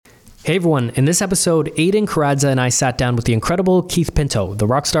Hey everyone, in this episode, Aiden Karadza and I sat down with the incredible Keith Pinto, the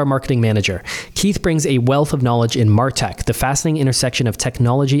Rockstar marketing manager. Keith brings a wealth of knowledge in MarTech, the fascinating intersection of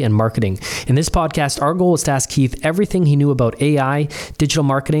technology and marketing. In this podcast, our goal was to ask Keith everything he knew about AI, digital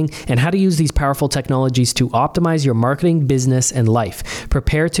marketing, and how to use these powerful technologies to optimize your marketing, business, and life.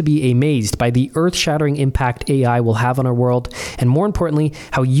 Prepare to be amazed by the earth-shattering impact AI will have on our world, and more importantly,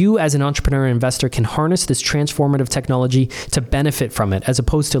 how you as an entrepreneur and investor can harness this transformative technology to benefit from it, as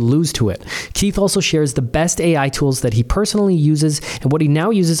opposed to lose to it. Keith also shares the best AI tools that he personally uses and what he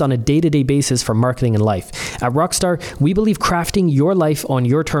now uses on a day-to-day basis for marketing and life. At Rockstar, we believe crafting your life on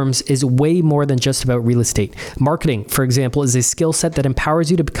your terms is way more than just about real estate. Marketing, for example, is a skill set that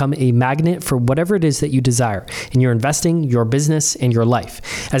empowers you to become a magnet for whatever it is that you desire in your investing, your business, and your life.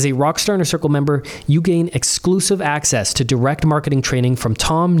 As a Rockstar Inner Circle member, you gain exclusive access to direct marketing training from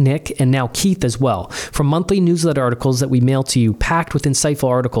Tom, Nick, and now Keith as well. From monthly newsletter articles that we mail to you, packed with insightful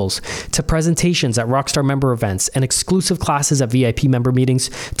articles, to presentations at Rockstar member events and exclusive classes at VIP member meetings,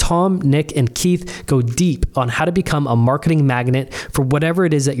 Tom, Nick, and Keith go deep on how to become a marketing magnet for whatever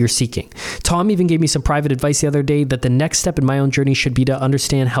it is that you're seeking. Tom even gave me some private advice the other day that the next step in my own journey should be to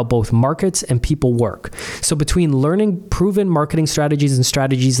understand how both markets and people work. So between learning proven marketing strategies and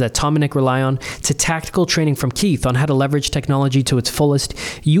strategies that Tom and Nick rely on, to tactical training from Keith on how to leverage technology to its fullest,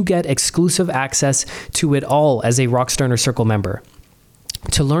 you get exclusive access to it all as a Rockstar Inner Circle member.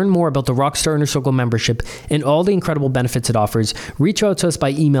 To learn more about the Rockstar Inner Circle membership and all the incredible benefits it offers, reach out to us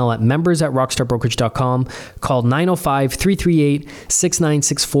by email at members@rockstarbrokerage.com, call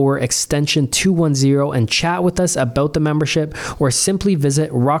 905-338-6964 extension 210 and chat with us about the membership, or simply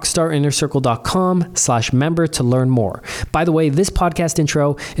visit rockstarinnercircle.com/member to learn more. By the way, this podcast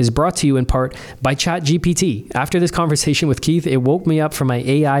intro is brought to you in part by ChatGPT. After this conversation with Keith, it woke me up from my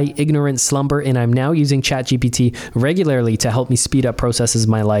AI ignorant slumber, and I'm now using ChatGPT regularly to help me speed up processes of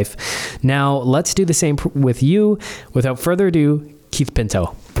my life. Now, let's do the same with you. Without further ado, Keith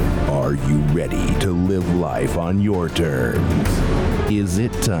Pinto. Are you ready to live life on your terms? Is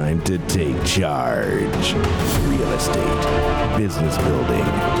it time to take charge? Real estate, business building,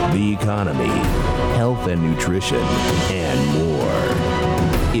 the economy, health and nutrition, and more.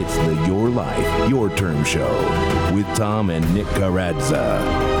 It's the Your Life, Your Term show with Tom and Nick Karadza.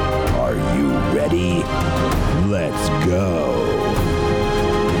 Are you ready? Let's go.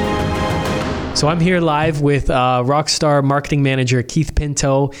 So I'm here live with Rockstar marketing manager Keith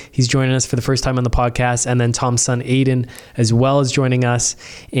Pinto. He's joining us for the first time on the podcast, and then Tom's son Aiden as well is joining us.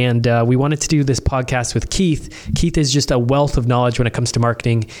 And we wanted to do this podcast with Keith. Keith is just a wealth of knowledge when it comes to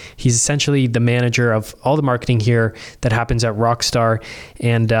marketing. He's essentially the manager of all the marketing here that happens at Rockstar.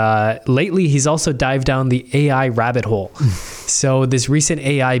 And lately, he's also dived down the AI rabbit hole. So this recent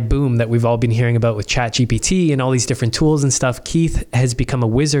AI boom that we've all been hearing about with ChatGPT and all these different tools and stuff, Keith has become a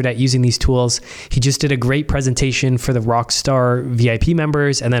wizard at using these tools. He just did a great presentation for the Rockstar VIP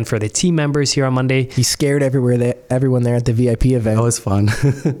members and then for the team members here on Monday. He scared everyone there at the VIP event. That was fun.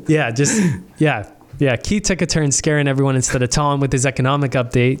 Yeah. Keith took a turn scaring everyone instead of Tom with his economic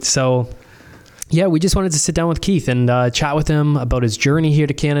update. So yeah, we just wanted to sit down with Keith and chat with him about his journey here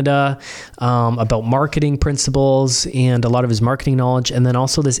to Canada, about marketing principles and a lot of his marketing knowledge, and then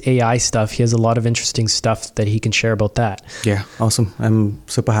also this AI stuff. He has a lot of interesting stuff that he can share about that. Yeah, awesome. I'm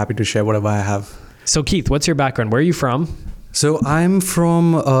super happy to share whatever I have. So Keith, what's your background? Where are you from? So I'm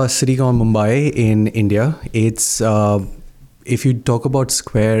from a city called Mumbai in India. It's, if you talk about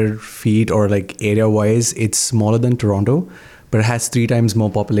square feet or like area wise, it's smaller than Toronto, but it has 3 times more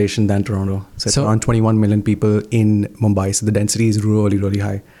population than Toronto. So it's around 21 million people in Mumbai. So the density is really, really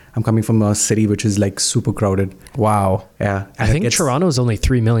high. I'm coming from a city which is like super crowded. Wow. Yeah. I think Toronto is only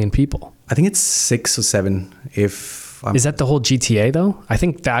 3 million people. I think it's 6 or 7 Is that the whole GTA though? I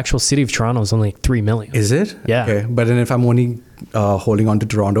think the actual city of Toronto is only 3 million. Is it? Yeah. Okay. But then if I'm only holding on to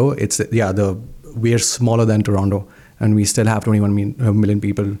Toronto, we're smaller than Toronto and we still have 21 million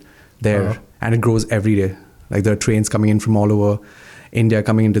people there. And it grows every day. Like there are trains coming in from all over India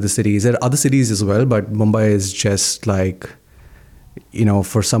coming into the cities. There are other cities as well, but Mumbai is just like, you know,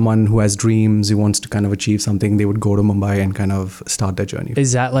 for someone who has dreams, who wants to kind of achieve something, they would go to Mumbai and kind of start their journey.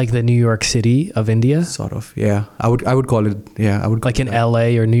 Is that like the New York City of India? Sort of, yeah. I would call it, yeah. I would like in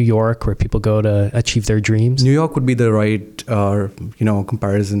LA or New York where people go to achieve their dreams? New York would be the right,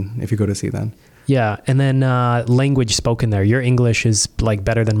 comparison if you go to see that. Yeah, and then language spoken there. Your English is like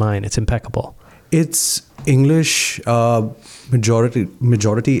better than mine. It's impeccable. It's English, majority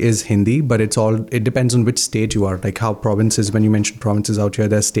is Hindi, but it depends on which state you are. Like how provinces, when you mention provinces out here,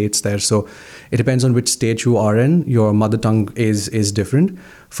 there's states there. So it depends on which state you are in. Your mother tongue is different.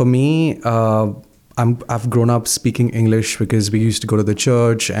 For me, I've grown up speaking English because we used to go to the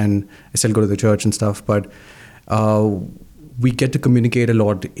church, and I still go to the church and stuff. But we get to communicate a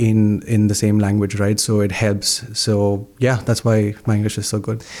lot in the same language, right? So it helps. So yeah, that's why my English is so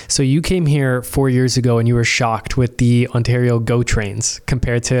good. So you came here 4 years ago and you were shocked with the Ontario GO trains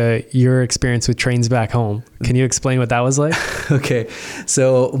compared to your experience with trains back home. Can you explain what that was like? Okay.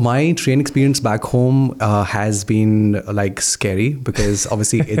 So my train experience back home has been like scary because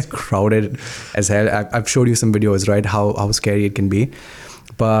obviously it's crowded as hell. I've showed you some videos, right? How scary it can be.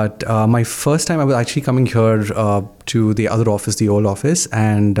 But my first time I was actually coming here to the other office, the old office,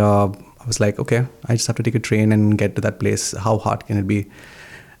 and I was like, okay, I just have to take a train and get to that place. How hard can it be?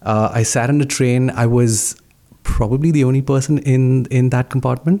 I sat on the train. I was probably the only person in that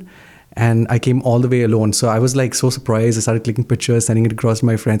compartment, and I came all the way alone. So I was like so surprised. I started clicking pictures, sending it across to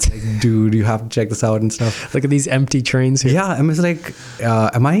my friends, like, dude, you have to check this out and stuff. Look at these empty trains here. Yeah, I was like,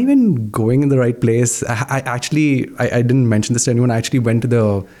 am I even going in the right place? I actually didn't mention this to anyone. I actually went to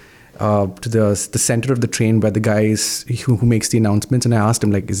the center of the train where the guy is who makes the announcements, and I asked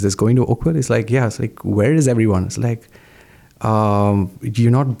him, like, is this going to Oakville? He's like, yeah. It's like, where is everyone? It's like,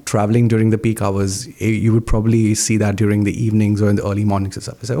 you're not traveling during the peak hours. You would probably see that during the evenings or in the early mornings and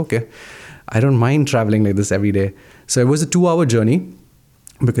stuff. I said, okay, I don't mind traveling like this every day. So it was a 2-hour journey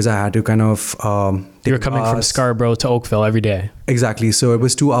because I had to kind of You were coming from Scarborough to Oakville every day. Exactly. So it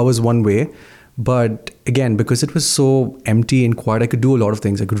was 2 hours one way. But again, because it was so empty and quiet, I could do a lot of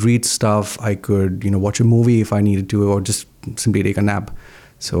things. I could read stuff. I could, watch a movie if I needed to, or just simply take a nap.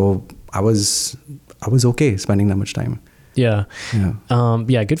 So I was okay spending that much time. Yeah.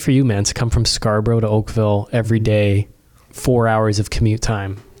 Good for you, man, to come from Scarborough to Oakville every day, 4 hours of commute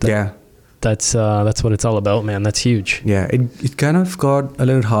time. That's what it's all about, man. That's huge. Yeah. It kind of got a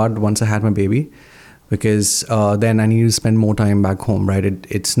little hard once I had my baby, because then I needed to spend more time back home, right?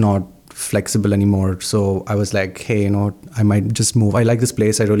 It's not flexible anymore. So I was like, hey, I might just move. I like this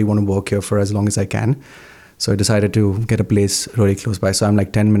place. I really want to work here for as long as I can. So I decided to get a place really close by. So I'm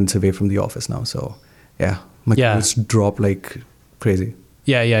like 10 minutes away from the office now. So yeah. My commutes drop like crazy.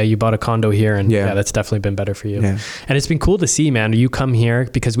 Yeah. You bought a condo here, and that's definitely been better for you. Yeah. And it's been cool to see, man. You come here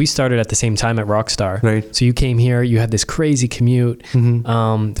because we started at the same time at Rockstar. Right. So you came here, you had this crazy commute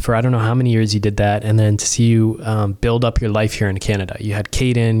for I don't know how many years you did that. And then to see you build up your life here in Canada. You had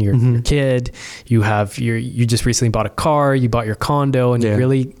Caden, your kid, you just recently bought a car, you bought your condo, and you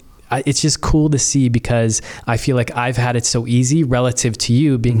really... It's just cool to see, because I feel like I've had it so easy relative to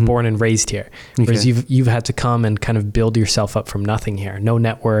you being born and raised here. Whereas you've had to come and kind of build yourself up from nothing here. No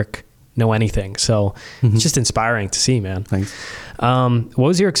network, no anything. So it's just inspiring to see, man. Thanks. What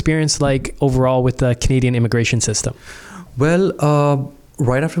was your experience like overall with the Canadian immigration system? Well,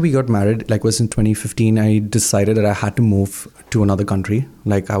 right after we got married, like was in 2015, I decided that I had to move to another country.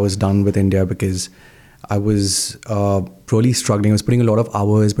 Like I was done with India because I was really struggling. I was putting a lot of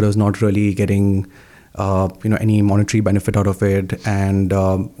hours, but I was not really getting, any monetary benefit out of it, and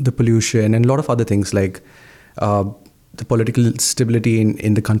the pollution and a lot of other things, like the political stability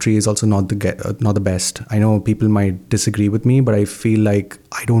in the country is also not the best. I know people might disagree with me, but I feel like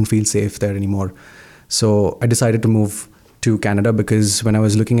I don't feel safe there anymore. So I decided to move to Canada, because when I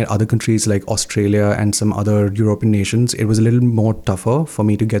was looking at other countries like Australia and some other European nations, it was a little more tougher for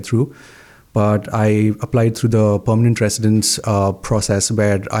me to get through. But I applied through the permanent residence process,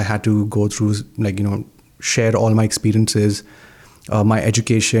 where I had to go through, share all my experiences, my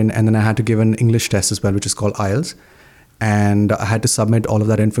education, and then I had to give an English test as well, which is called IELTS. And I had to submit all of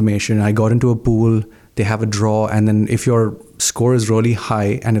that information. I got into a pool, they have a draw, and then if your score is really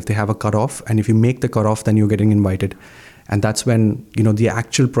high and if they have a cutoff, and if you make the cutoff, then you're getting invited. And that's when, the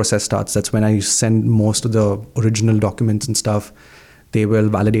actual process starts. That's when I send most of the original documents and stuff. They will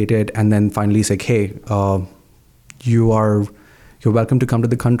validate it and then finally say, hey, you're welcome to come to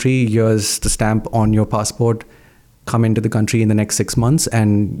the country. Here's the stamp on your passport. Come into the country in the next 6 months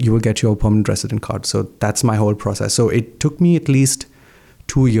and you will get your permanent resident card. So that's my whole process. So it took me at least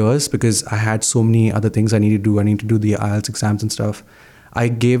 2 years, because I had so many other things I need to do. I need to do the IELTS exams and stuff. I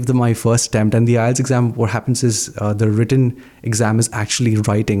gave them my first attempt, and the IELTS exam, what happens is the written exam is actually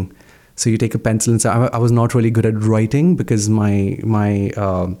writing. So you take a pencil and say, I was not really good at writing because my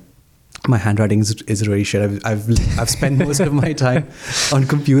handwriting is really shit. I've spent most of my time on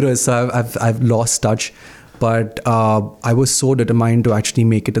computers, so I've lost touch. But I was so determined to actually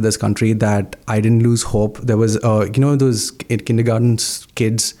make it to this country that I didn't lose hope. There was, those kindergarten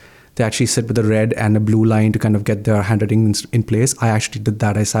kids, they actually sit with a red and a blue line to kind of get their handwriting in place. I actually did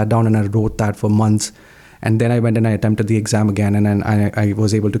that. I sat down and I wrote that for months. And then I went and I attempted the exam again, and then I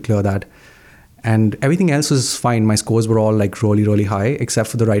was able to clear that. And everything else was fine. My scores were all like really, really high, except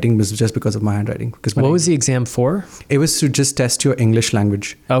for the writing was just because of my handwriting. What was the exam for? It was to just test your English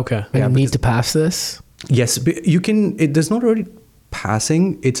language. Okay. And you need to pass this? Yes, but you can. There's not really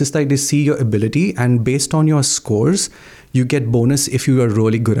passing. It's just like they see your ability, and based on your scores, you get bonus if you are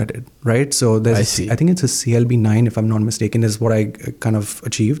really good at it, right? So I see. I think it's a CLB 9, if I'm not mistaken, is what I kind of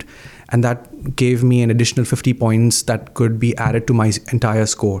achieved, and that gave me an additional 50 points that could be added to my entire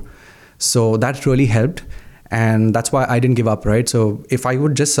score. So that really helped, and that's why I didn't give up, right? So if I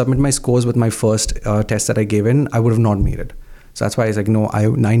would just submit my scores with my first test that I gave in, I would have not made it. So that's why I was like, no,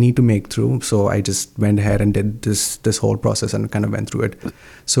 I need to make through. So I just went ahead and did this whole process and kind of went through it.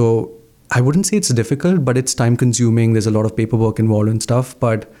 So I wouldn't say it's difficult, but it's time consuming. There's a lot of paperwork involved and stuff.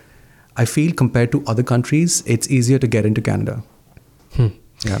 But I feel compared to other countries, it's easier to get into Canada.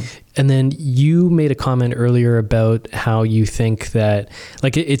 Yeah. And then you made a comment earlier about how you think that,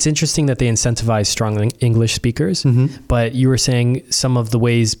 like, it's interesting that they incentivize strong English speakers, but you were saying some of the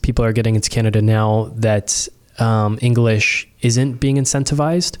ways people are getting into Canada now that English isn't being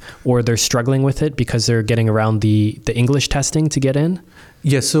incentivized, or they're struggling with it because they're getting around the English testing to get in?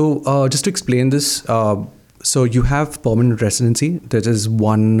 Yeah, so just to explain this, so you have permanent residency. That is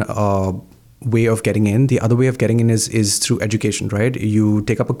one way of getting in. The other way of getting in is through education, right? You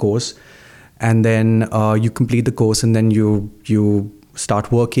take up a course, and then you complete the course, and then you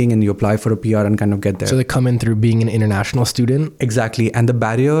start working and you apply for a PR and kind of get there. So they come in through being an international student? Exactly. And the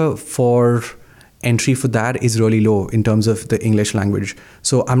barrier for entry for that is really low in terms of the English language.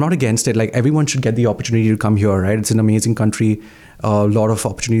 So I'm not against it. Like, everyone should get the opportunity to come here, right? It's an amazing country. A lot of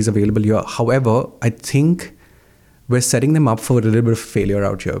opportunities available here. However, I think we're setting them up for a little bit of failure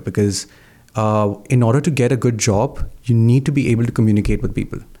out here, because in order to get a good job, you need to be able to communicate with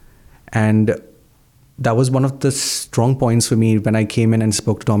people. And that was one of the strong points for me when I came in and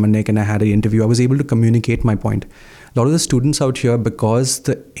spoke to Dominic and I had an interview. I was able to communicate my point. A lot of the students out here, because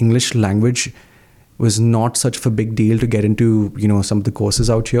the English language was not such of a big deal to get into, some of the courses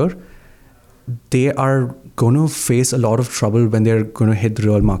out here, they are going to face a lot of trouble when they're going to hit the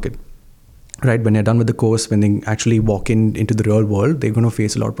real market, right? When they're done with the course, when they actually walk into the real world, they're going to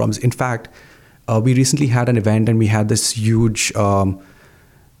face a lot of problems. In fact, we recently had an event and we had this huge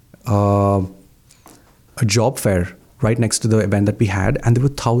a job fair right next to the event that we had, and there were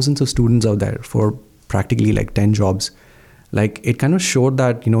thousands of students out there for practically like 10 jobs. Like, it kind of showed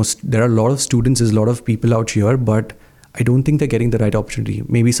that, there are a lot of students, there's a lot of people out here, but I don't think they're getting the right opportunity.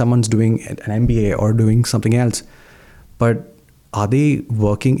 Maybe someone's doing an MBA or doing something else, but are they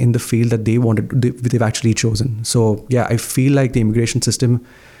working in the field that they've actually chosen? So yeah, I feel like the immigration system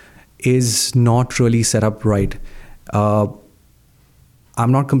is not really set up right.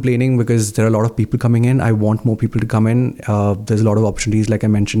 I'm not complaining because there are a lot of people coming in. I want more people to come in. There's a lot of opportunities, like I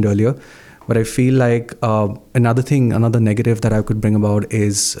mentioned earlier. But I feel like another negative that I could bring about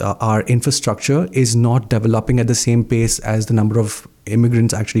is our infrastructure is not developing at the same pace as the number of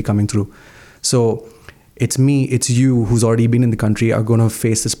immigrants actually coming through. So it's me, it's you who's already been in the country are going to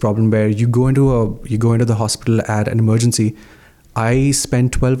face this problem where you go into the hospital at an emergency. I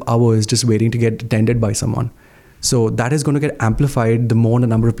spend 12 hours just waiting to get attended by someone. So that is going to get amplified the more the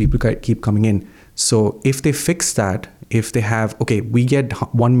number of people keep coming in. So if they fix that, if they have, we get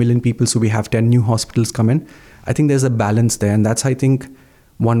 1 million people, so we have 10 new hospitals come in, I think there's a balance there. And that's, I think,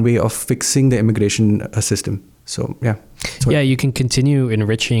 one way of fixing the immigration system. So, yeah. Yeah, you can continue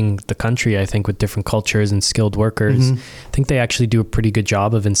enriching the country, I think, with different cultures and skilled workers. I think they actually do a pretty good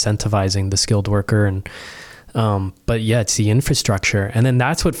job of incentivizing the skilled worker. And but yeah, it's the infrastructure. And then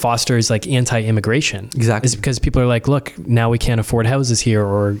that's what fosters like anti-immigration. Exactly. Is because people are like, look, now we can't afford houses here,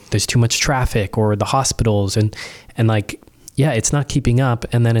 or there's too much traffic, or the hospitals, and like, yeah, it's not keeping up.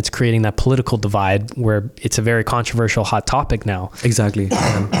 And then it's creating that political divide where it's a very controversial hot topic now. Exactly.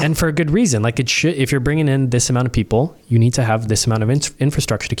 And for a good reason. Like, it should, if you're bringing in this amount of people, you need to have this amount of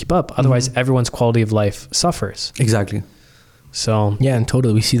infrastructure to keep up. Otherwise, everyone's quality of life suffers. Exactly. So yeah, and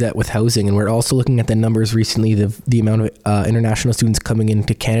totally, we see that with housing, and we're also looking at the numbers recently, the amount of international students coming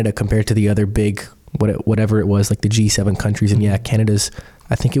into Canada compared to the other big whatever it was, like the G7 countries. And yeah, Canada's,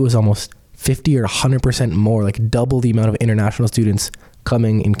 I think it was almost 50 or 100% more, like double the amount of international students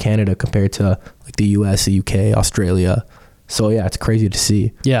coming in Canada compared to like the US, the UK, Australia. So yeah, it's crazy to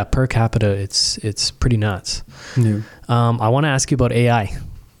see. Yeah, per capita, it's pretty nuts. Yeah. I want to ask you about AI.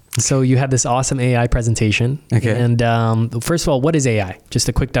 So you had this awesome AI presentation. Okay. And first of all, what is AI? Just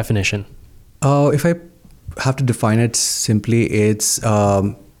a quick definition. If I have to define it simply, it's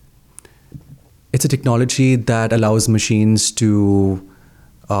a technology that allows machines to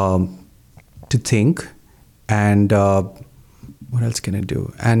think and what else can it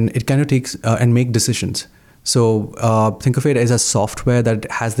do? And it kind of takes and make decisions. So think of it as a software that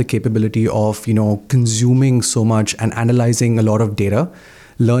has the capability of, consuming so much and analyzing a lot of data,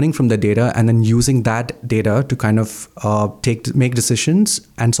 learning from the data, and then using that data to kind of make decisions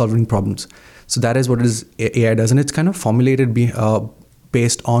and solving problems. So that is what AI does. And it's kind of formulated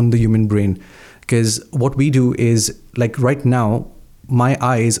based on the human brain. Because what we do is, like right now, my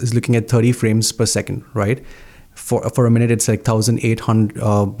eyes is looking at 30 frames per second, right? For a minute, it's like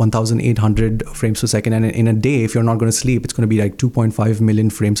 1,800 frames per second. And in a day, if you're not going to sleep, it's going to be like 2.5 million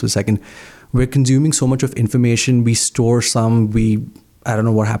frames per second. We're consuming so much of information. We store some, I don't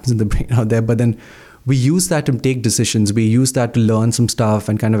know what happens in the brain out there, but then we use that to take decisions. We use that to learn some stuff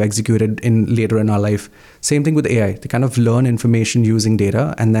and kind of execute it later in our life. Same thing with AI. They kind of learn information using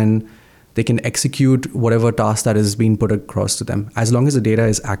data, and then they can execute whatever task that is being put across to them, as long as the data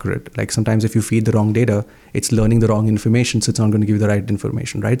is accurate. Like sometimes if you feed the wrong data, it's learning the wrong information, so it's not going to give you the right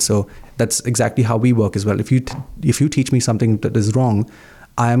information, right? So that's exactly how we work as well. If you teach me something that is wrong,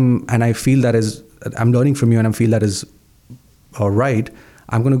 I'm learning from you, and I feel that is right,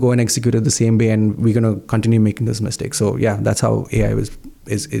 I'm going to go and execute it the same way, and we're going to continue making this mistake. So yeah, that's how AI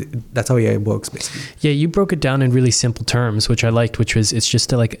that's how AI works, basically. Yeah, you broke it down in really simple terms, which I liked, which was it's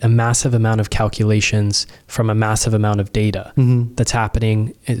just like a massive amount of calculations from a massive amount of data that's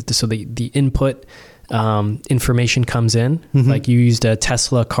happening. So the input information comes in, like you used a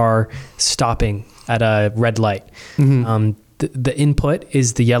Tesla car stopping at a red light. The input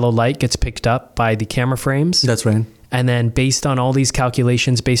is the yellow light gets picked up by the camera frames. That's right. And then based on all these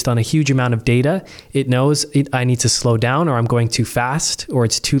calculations, based on a huge amount of data, it knows I need to slow down, or I'm going too fast, or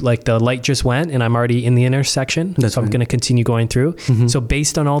it's too, like the light just went and I'm already in the intersection. That's so right. I'm going to continue going through. So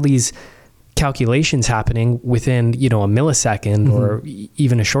based on all these calculations happening within, a millisecond or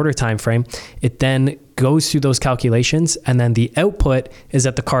even a shorter time frame, it then goes through those calculations, and then the output is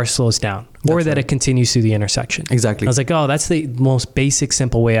that the car slows down, or that it continues through the intersection. Exactly. I was like, oh, that's the most basic,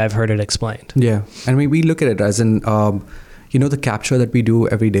 simple way I've heard it explained. Yeah. And we look at it as in, the capture that we do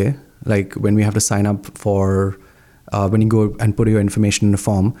every day, like when we have to sign up for, when you go and put your information in a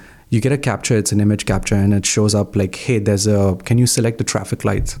form, you get a capture, it's an image capture, and it shows up like, hey, can you select the traffic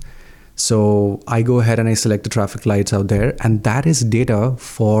lights? So I go ahead and I select the traffic lights out there, and that is data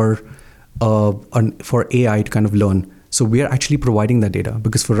for AI to kind of learn. So we are actually providing that data,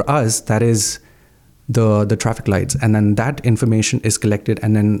 because for us, that is the traffic lights. And then that information is collected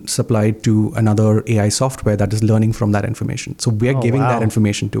and then supplied to another AI software that is learning from that information. So we are giving that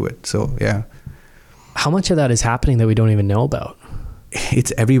information to it. So yeah. How much of that is happening that we don't even know about?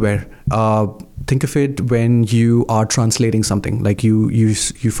 It's everywhere. Think of it when you are translating something, like you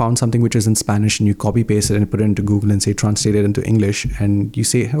found something which is in Spanish, and you copy paste it and put it into Google and say translate it into English, and you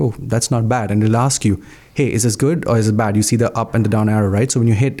say, oh, that's not bad, and it'll ask you, hey, is this good or is it bad? You see the up and the down arrow, right? So when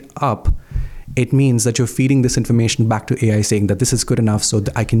you hit up, it means that you're feeding this information back to AI, saying that this is good enough so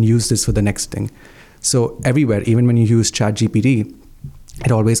that I can use this for the next thing. So everywhere, even when you use ChatGPT,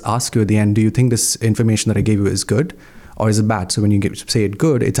 it always asks you at the end, do you think this information that I gave you is good? Or is it bad? So when you say it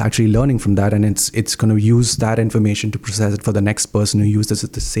good, it's actually learning from that, and it's going to use that information to process it for the next person who uses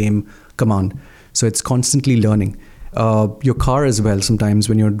the same command. So it's constantly learning. Your car as well, sometimes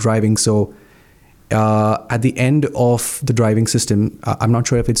when you're driving. So at the end of the driving system, I'm not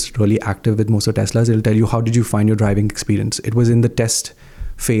sure if it's really active with most of Teslas. It'll tell you, how did you find your driving experience? It was in the test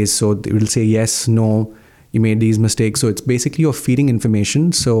phase. So it will say yes, no, you made these mistakes. So it's basically you're feeding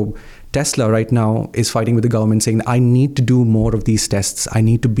information. So Tesla right now is fighting with the government, saying, I need to do more of these tests. I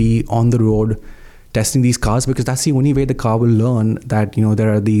need to be on the road testing these cars, because that's the only way the car will learn that,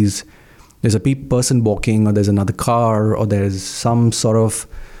 there's a person walking, or there's another car, or there's some sort of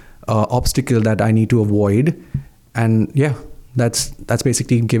obstacle that I need to avoid. And yeah, that's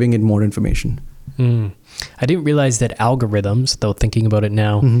basically giving it more information. I didn't realize that algorithms, though thinking about it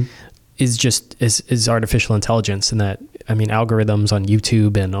now, is artificial intelligence, and that, algorithms on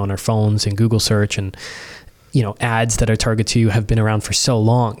YouTube and on our phones and Google search and, ads that are targeted to you have been around for so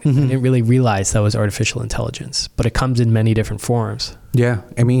long. I didn't really realize that was artificial intelligence, but it comes in many different forms. Yeah.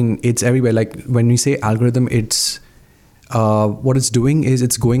 It's everywhere. Like when we say algorithm, it's, what it's doing is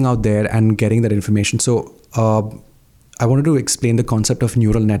it's going out there and getting that information. So, I wanted to explain the concept of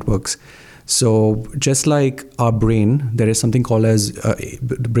neural networks. So just like our brain, there is something called as,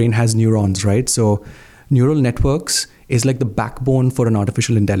 the brain has neurons, right? So neural networks is like the backbone for an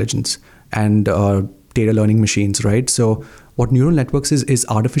artificial intelligence and data learning machines, right? So what neural networks is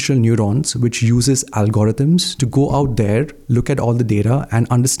artificial neurons, which uses algorithms to go out there, look at all the data and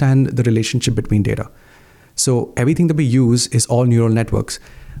understand the relationship between data. So everything that we use is all neural networks.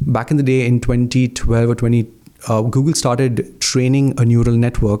 Back in the day in 2012 or Google started training a neural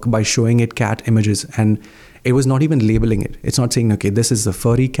network by showing it cat images, and it was not even labeling it. It's not saying, okay, this is a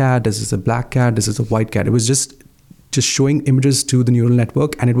furry cat, this is a black cat, this is a white cat. It was just showing images to the neural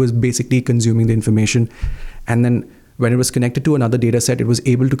network, and it was basically consuming the information. And then when it was connected to another data set, it was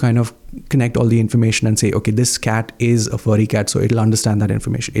able to kind of connect all the information and say, okay, this cat is a furry cat, so it'll understand that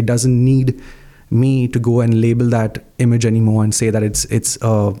information. It doesn't need me to go and label that image anymore and say that it's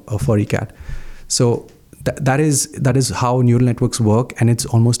a furry cat. So that is how neural networks work, and it's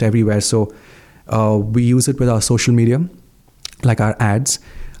almost everywhere. So we use it with our social media, like our ads.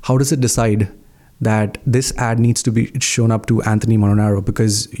 How does it decide that this ad needs to be shown up to Anthony Moronaro?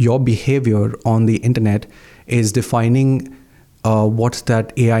 Because your behavior on the internet is defining what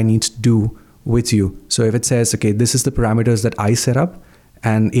that AI needs to do with you. So if it says, okay, this is the parameters that I set up,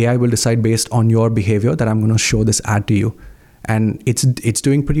 and AI will decide based on your behavior that I'm going to show this ad to you. And it's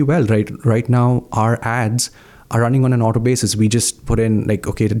doing pretty well, right? Right now, our ads are running on an auto basis. We just put in like,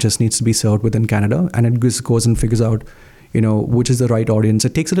 okay, it just needs to be served within Canada, and it just goes and figures out, which is the right audience.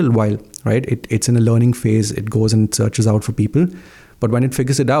 It takes a little while, right? It's in a learning phase. It goes and searches out for people. But when it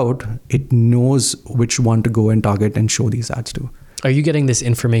figures it out, it knows which one to go and target and show these ads to. Are you getting this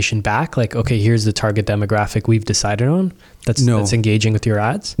information back? Like, okay, here's the target demographic we've decided on that's engaging with your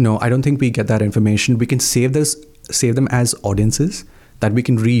ads? No, I don't think we get that information. We can save them as audiences that we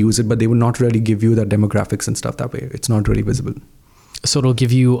can reuse it, but they will not really give you the demographics and stuff that way. It's not really visible. So it'll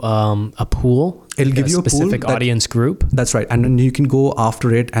give you a pool. It'll give you a specific audience group. That's right. And then you can go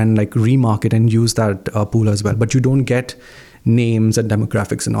after it and like remarket and use that pool as well. But you don't get names and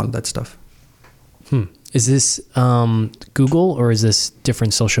demographics and all that stuff. Is this Google, or is this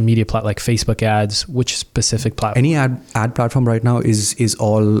different social media like Facebook ads? Which specific platform? Any ad platform right now is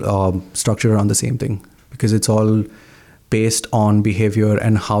all structured around the same thing, because it's all based on behavior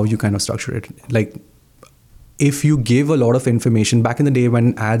and how you kind of structure it. Like, if you give a lot of information, back in the day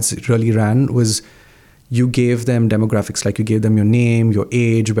when ads really ran, was you gave them demographics, like you gave them your name, your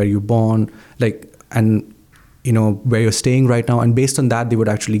age, where you're born, and where you're staying right now, and based on that they would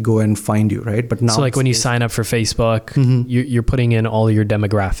actually go and find you, right? But now, so like when you sign up for Facebook, you're putting in all your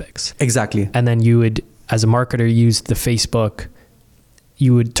demographics. Exactly. And then you would, as a marketer, use the Facebook,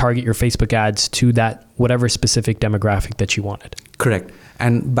 you would target your Facebook ads to that whatever specific demographic that you wanted. Correct.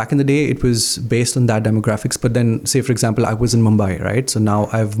 And back in the day it was based on that demographics, but then say for example I was in Mumbai, right? So now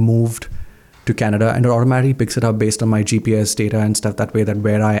I've moved to Canada, and it automatically picks it up based on my GPS data and stuff that way, that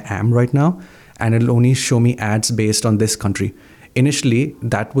where I am right now, and it'll only show me ads based on this country. Initially,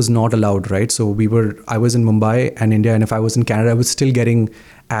 that was not allowed, right? So I was in Mumbai and India, and if I was in Canada, I was still getting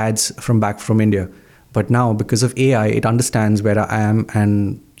ads from India. But now, because of AI, it understands where I am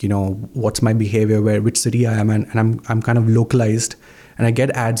and what's my behavior, which city I am in, and I'm kind of localized, and I get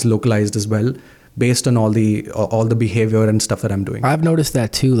ads localized as well, based on all the behavior and stuff that I'm doing. I've noticed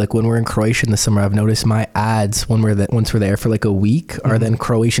that too. Like when we're in Croatia in the summer, I've noticed my ads once we're there for like a week are then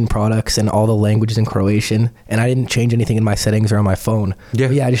Croatian products and all the languages in Croatian. And I didn't change anything in my settings or on my phone. Yeah.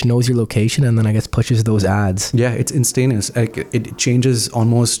 But yeah, it just knows your location and then I guess pushes those ads. Yeah, it's instantaneous. Like it changes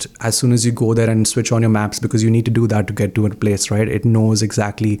almost as soon as you go there and switch on your maps, because you need to do that to get to a place, right? It knows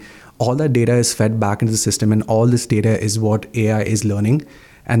exactly, all that data is fed back into the system, and all this data is what AI is learning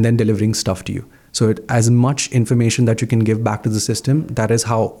and then delivering stuff to you. So as much information that you can give back to the system, that is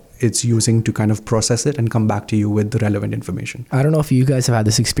how it's using to kind of process it and come back to you with the relevant information. I don't know if you guys have had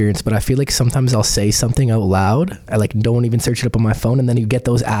this experience, but I feel like sometimes I'll say something out loud. I like don't even search it up on my phone, and then you get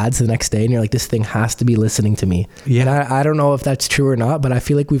those ads the next day and you're like, this thing has to be listening to me. Yeah. And I don't know if that's true or not, but I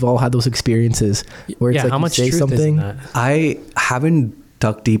feel like we've all had those experiences where it's like how much you say truth something. is in that? I haven't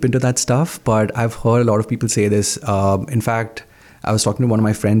dug deep into that stuff, but I've heard a lot of people say this. In fact, I was talking to one of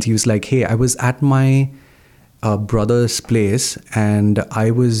my friends. He was like, hey, I was at my brother's place, and I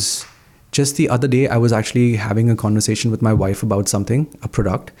was just the other day, I was actually having a conversation with my wife about something, a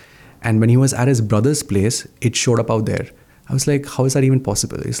product. And when he was at his brother's place, it showed up out there. I was like, how is that even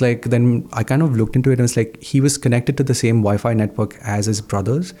possible? It's like, then I kind of looked into it and it's like, he was connected to the same Wi-Fi network as his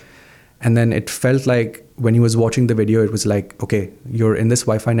brothers. And then it felt like when he was watching the video, it was like, okay, you're in this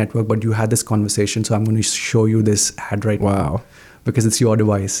Wi-Fi network, but you had this conversation. So I'm going to show you this ad right now. Because it's your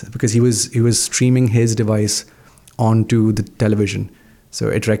device. Because he was streaming his device onto the television. So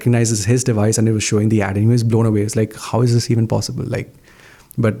it recognizes his device and it was showing the ad, and he was blown away. It's like, how is this even possible? Like,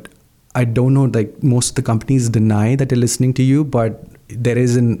 but I don't know, like most of the companies deny that they're listening to you, but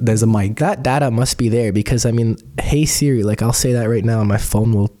there's a mic. That data must be there, because I mean, hey Siri, like I'll say that right now and my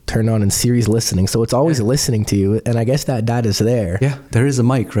phone will turn on and Siri's listening. So it's always listening to you. And I guess that data's there. Yeah, there is a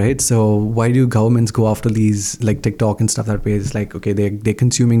mic, right? So why do governments go after these like TikTok and stuff that way? It's like, okay, they're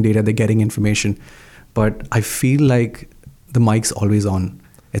consuming data, they're getting information. but I feel like the mic's always on.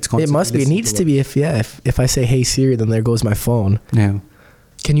 It's It constantly must be. It listening needs to to be. If I say, "Hey Siri," then there goes my phone. Yeah.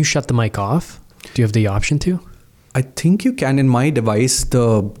 Can you shut the mic off? Do you have the option to? I think you can. In my device,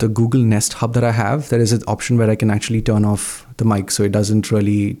 the Google Nest Hub that I have, there is an option where I can actually turn off the mic, so it doesn't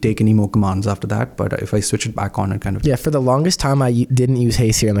really take any more commands after that. But if I switch it back on, it kind of... Yeah, for the longest time, I didn't use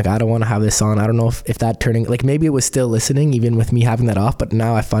Hey Siri. I'm like, I don't want to have this on. I don't know if that turning, like maybe it was still listening even with me having that off, but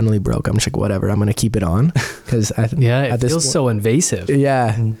now I finally broke. I'm just like, whatever, I'm going to keep it on. Because it feels so invasive.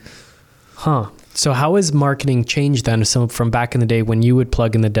 Yeah. Huh. So how has marketing changed then from back in the day when you would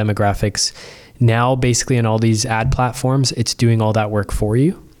plug in the demographics? Now, basically, in all these ad platforms, it's doing all that work for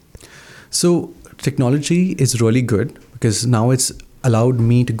you? So technology is really good because now it's allowed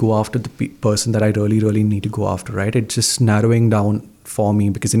me to go after the person that I really, really need to go after, right? It's just narrowing down for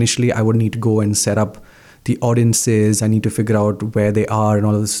me because initially I would need to go and set up the audiences. I need to figure out where they are and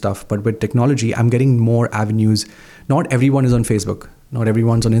all of this stuff. But with technology, I'm getting more avenues. Not everyone is on Facebook. Not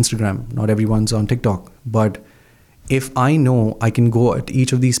everyone's on Instagram. Not everyone's on TikTok. But if I know I can go at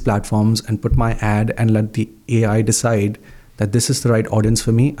each of these platforms and put my ad and let the AI decide that this is the right audience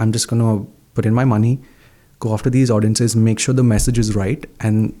for me, I'm just going to put in my money, go after these audiences, make sure the message is right,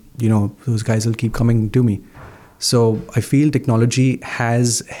 and those guys will keep coming to me. So I feel technology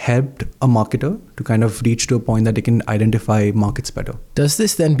has helped a marketer to kind of reach to a point that they can identify markets better. Does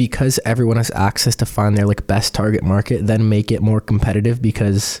this then, because everyone has access to find their like best target market, then make it more competitive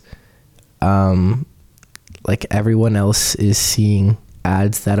because like everyone else is seeing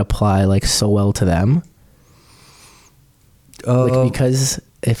ads that apply like so well to them? Like because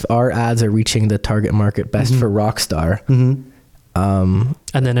if our ads are reaching the target market best for Rockstar,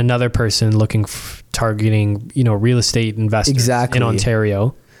 and then another person looking targeting real estate investors in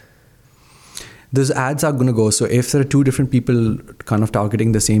Ontario, those ads are going to go. So if there are two different people kind of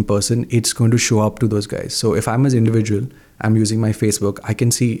targeting the same person, it's going to show up to those guys. So if I'm as individual, I'm using my Facebook, I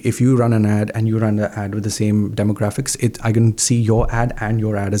can see if you run an ad and you run the ad with the same demographics, I can see your ad and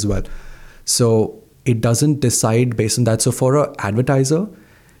your ad as well. So it doesn't decide based on that. So for an advertiser,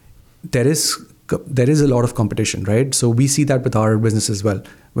 there is a lot of competition, right? So we see that with our business as well.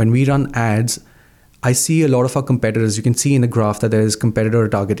 When we run ads, I see a lot of our competitors. You can see in the graph that there is competitor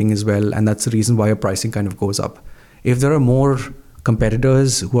targeting as well. And that's the reason why our pricing kind of goes up. If there are more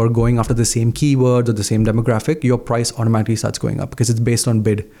competitors who are going after the same keywords or the same demographic, your price automatically starts going up because it's based on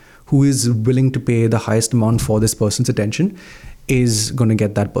bid. Who is willing to pay the highest amount for this person's attention is going to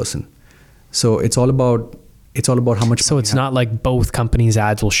get that person. So it's all about how much. So it's not like both companies'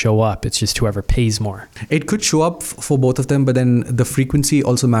 ads will show up. It's just whoever pays more. It could show up for both of them, but then the frequency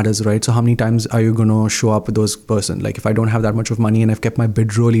also matters, right? So how many times are you going to show up with those person? Like if I don't have that much of money and I've kept my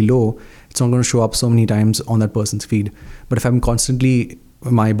bid really low, it's not going to show up so many times on that person's feed. But if I'm constantly,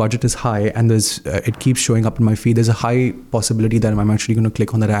 my budget is high and it keeps showing up in my feed, there's a high possibility that I'm actually going to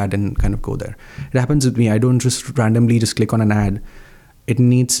click on that ad and kind of go there. It happens with me. I don't just randomly just click on an ad. I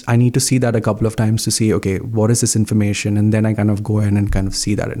need to see that a couple of times to see, okay, what is this information? And then I kind of go in and kind of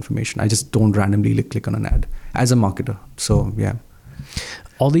see that information. I just don't randomly click on an ad as a marketer. So, yeah.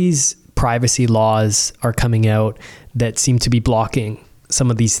 All these privacy laws are coming out that seem to be blocking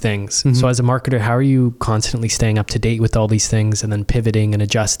some of these things. Mm-hmm. So as a marketer, how are you constantly staying up to date with all these things and then pivoting and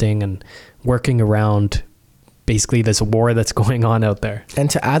adjusting and working around basically this war that's going on out there? And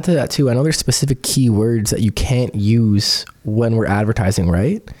to add to that too, I know there's specific keywords that you can't use when we're advertising,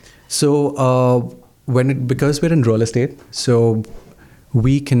 right? So because we're in real estate, so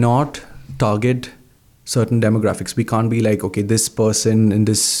we cannot target certain demographics. We can't be like, okay, this person in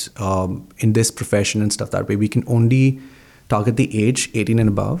this profession and stuff that way. We can only target the age 18 and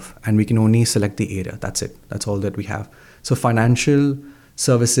above, and we can only select the area. That's it. That's all that we have. So financial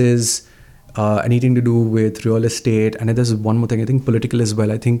services, anything to do with real estate, and there's one more thing, I think political as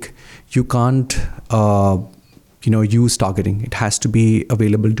well. I think you can't use targeting. It has to be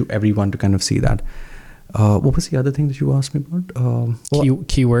available to everyone to kind of see that. What was the other thing that you asked me about?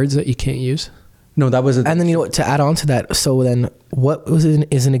 Keywords that you can't use? No, that was it. And then, to add on to that, so then what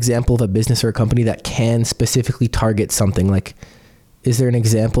is an example of a business or a company that can specifically target something? Like, is there an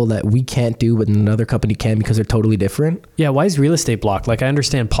example that we can't do but another company can because they're totally different? Yeah, why is real estate blocked? Like, I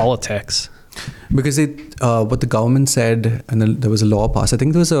understand politics. Because what the government said, and then there was a law passed. I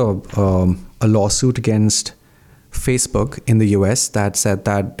think there was a lawsuit against Facebook in the US that said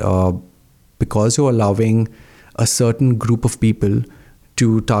that because you're allowing a certain group of people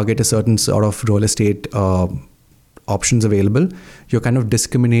to target a certain sort of real estate options available, you're kind of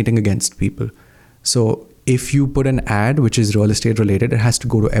discriminating against people. So if you put an ad which is real estate related, it has to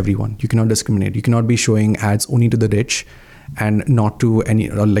go to everyone. You cannot discriminate. You cannot be showing ads only to the rich and not to any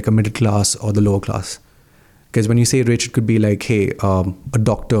like a middle class or the lower class. Because when you say rich, it could be like, hey, a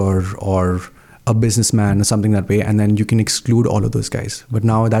doctor or a businessman or something that way, and then you can exclude all of those guys. But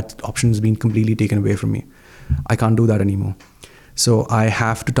now that option has been completely taken away from me. I can't do that anymore. So I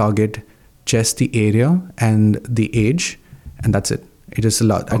have to target just the area and the age, and that's it. It is a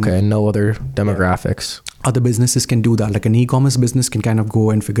lot. Okay, and no other demographics. Other businesses can do that. Like an e-commerce business can kind of go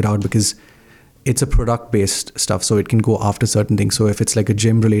and figure out, because it's a product-based stuff, so it can go after certain things. So if it's like a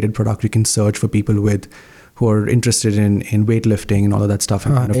gym-related product, you can search for people who are interested in weightlifting and all of that stuff.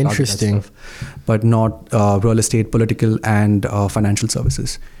 And kind of interesting. stuff, but not real estate, political, and financial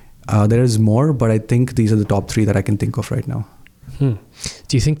services. There is more, but I think these are the top 3 that I can think of right now. Do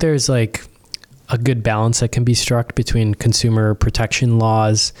you think there's like a good balance that can be struck between consumer protection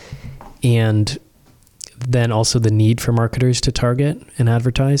laws and then also the need for marketers to target and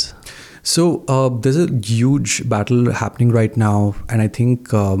advertise? So there's a huge battle happening right now, and I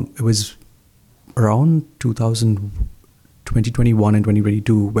think it was around 2021 and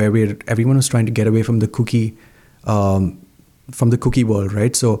 2022 where everyone was trying to get away from the cookie world,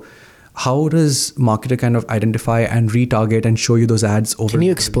 right? So how does marketer kind of identify and retarget and show you those ads over? Can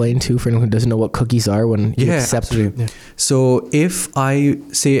you explain too, for anyone who doesn't know, what cookies are when you accept? Absolutely. Yeah. So if I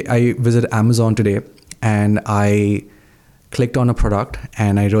say I visit Amazon today and I clicked on a product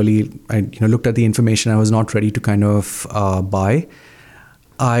and I looked at the information I was not ready to kind of buy,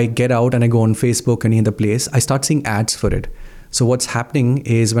 I get out and I go on Facebook, any other place, I start seeing ads for it. So what's happening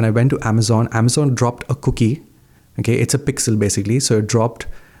is when I went to Amazon dropped a cookie. Okay, it's a pixel basically. So it dropped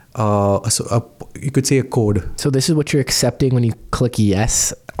you could say a code. So this is what you're accepting when you click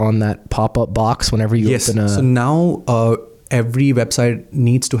yes on that pop-up box whenever you open a... So now every website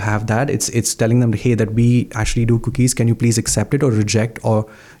needs to have that. It's telling them, hey, that we actually do cookies. Can you please accept it or reject? Or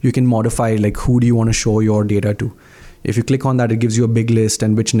you can modify, like, who do you want to show your data to? If you click on that, it gives you a big list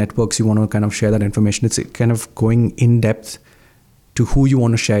and which networks you want to kind of share that information. It's kind of going in depth to who you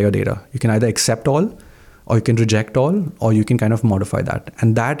want to share your data. You can either accept all, or you can reject all, or you can kind of modify that.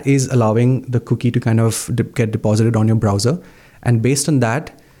 And that is allowing the cookie to kind of get deposited on your browser. And based on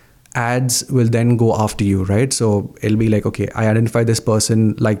that, ads will then go after you, right? So it'll be like, okay, I identify this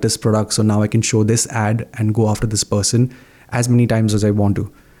person like this product, so now I can show this ad and go after this person as many times as I want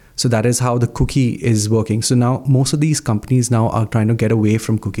to. So that is how the cookie is working. So now most of these companies now are trying to get away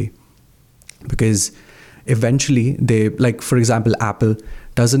from cookie, because eventually they, like for example, Apple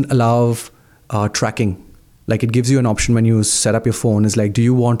doesn't allow tracking. Like it gives you an option when you set up your phone, is like, do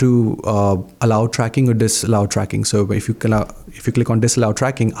you want to allow tracking or disallow tracking? So if you click on disallow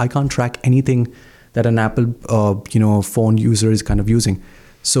tracking, I can't track anything that an Apple phone user is kind of using.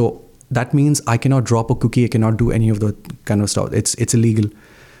 So that means I cannot drop a cookie. I cannot do any of the kind of stuff. It's illegal.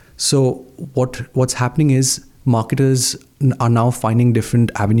 So what's happening is marketers are now finding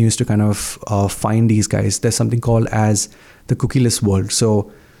different avenues to kind of find these guys. There's something called as the cookieless world.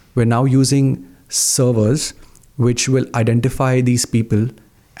 So we're now using servers which will identify these people,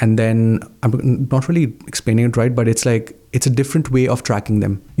 and then I'm not really explaining it right, but it's like it's a different way of tracking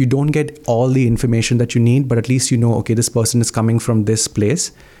them. You don't get all the information that you need, but at least you know, okay, this person is coming from this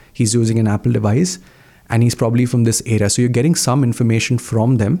place, he's using an Apple device, and he's probably from this area. So you're getting some information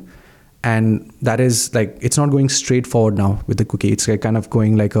from them, and that is like, it's not going straight forward now with the cookie. It's like kind of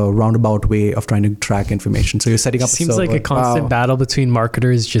going like a roundabout way of trying to track information. So you're setting up a server. Seems like a constant battle between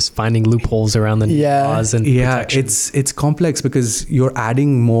marketers just finding loopholes around the laws and protection. It's complex because you're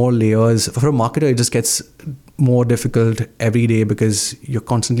adding more layers. For a marketer, it just gets more difficult every day because you're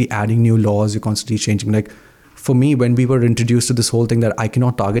constantly adding new laws, you're constantly changing. Like for me, when we were introduced to this whole thing that I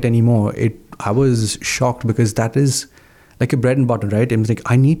cannot target anymore, I was shocked, because that is like a bread and butter, right? I'm like,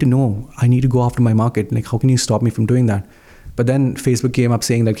 I need to know, I need to go after my market. Like, how can you stop me from doing that? But then Facebook came up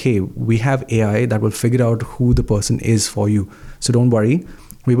saying like, hey, we have AI that will figure out who the person is for you. So don't worry,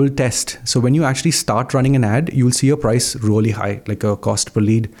 we will test. So when you actually start running an ad, you'll see your price really high, like a cost per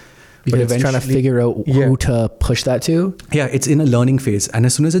lead. Because it's trying to figure out who to push that to? Yeah, it's in a learning phase. And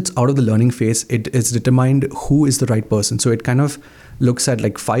as soon as it's out of the learning phase, it's determined who is the right person. So it kind of looks at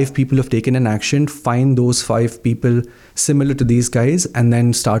like 5 people have taken an action, find those 5 people similar to these guys, and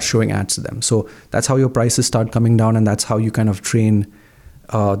then start showing ads to them. So that's how your prices start coming down, and that's how you kind of train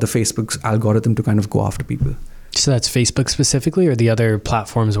the Facebook's algorithm to kind of go after people. So that's Facebook specifically, or the other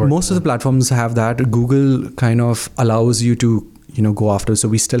platforms work? Most of the platforms have that. Google kind of allows you to go after. So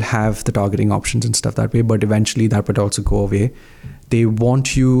we still have the targeting options and stuff that way, but eventually that would also go away. They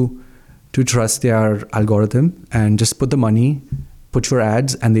want you to trust their algorithm and just put the money, put your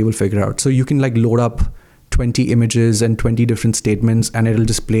ads, and they will figure out. So you can like load up 20 images and 20 different statements, and it'll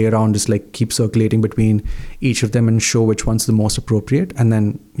just play around, just like keep circulating between each of them and show which one's the most appropriate. And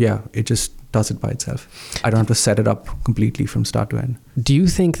then, it just does it by itself. I don't have to set it up completely from start to end. Do you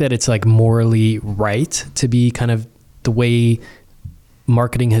think that it's like morally right to be kind of the way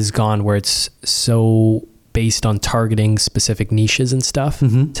marketing has gone, where it's so based on targeting specific niches and stuff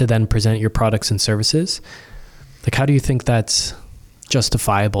to then present your products and services? Like, how do you think that's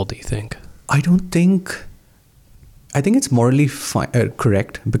justifiable, do you think? I think it's morally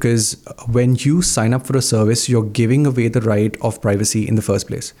correct, because when you sign up for a service, you're giving away the right of privacy in the first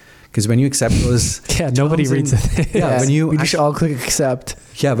place. Because when you accept those, nobody reads it. When we just all click accept.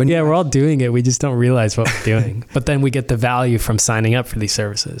 We're all doing it. We just don't realize what we're doing. But then we get the value from signing up for these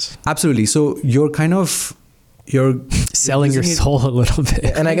services. Absolutely. So you're selling your soul a little bit.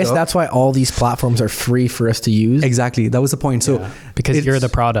 And I guess that's why all these platforms are free for us to use. Exactly. That was the point. So because you're the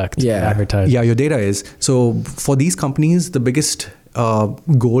product. Advertised. Yeah, your data is. So for these companies, the biggest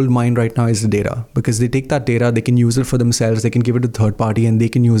gold mine right now is the data, because they take that data, they can use it for themselves, they can give it to third party, and they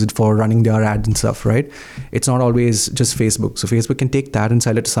can use it for running their ads and stuff, right? It's not always just Facebook. So Facebook can take that and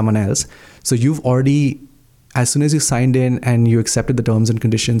sell it to someone else. So you've already, as soon as you signed in and you accepted the terms and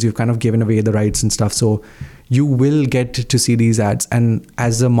conditions, you've kind of given away the rights and stuff. So you will get to see these ads. And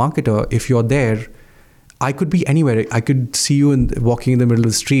as a marketer, if you're there, I could be anywhere. I could see you walking in the middle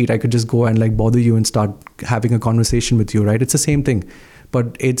of the street. I could just go and like bother you and start having a conversation with you, right? It's the same thing,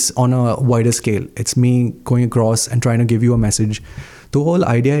 but it's on a wider scale. It's me going across and trying to give you a message. The whole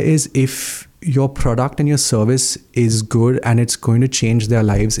idea is, if your product and your service is good and it's going to change their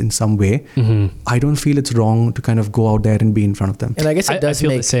lives in some way, I don't feel it's wrong to kind of go out there and be in front of them. And I guess it does I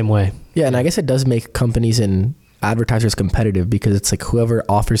feel the same way. Yeah, and I guess it does make companies and advertisers competitive, because it's like whoever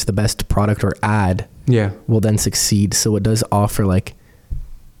offers the best product or ad will then succeed. So it does offer like,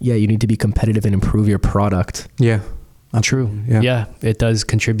 you need to be competitive and improve your product. True. Yeah, it does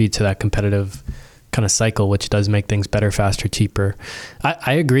contribute to that competitive kind of cycle, which does make things better, faster, cheaper.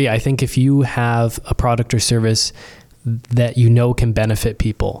 I agree. I think if you have a product or service that can benefit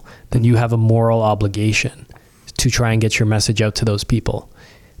people, then you have a moral obligation to try and get your message out to those people.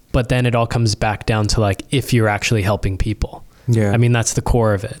 But then it all comes back down to like, if you're actually helping people. I mean, that's the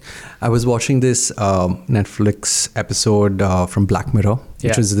core of it. I was watching this Netflix episode from Black Mirror,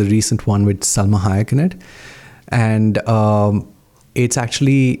 which was the recent one with Salma Hayek in it. And it's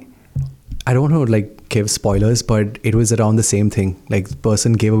actually, I don't want to like give spoilers, but it was around the same thing. Like, the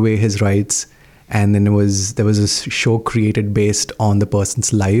person gave away his rights, and then there was a show created based on the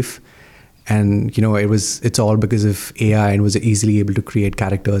person's life. And, it's all because of AI, and was easily able to create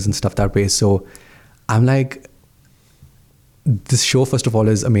characters and stuff that way. So I'm like, this show, first of all,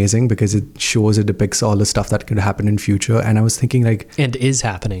 is amazing because it depicts all the stuff that could happen in future. And I was thinking like... And is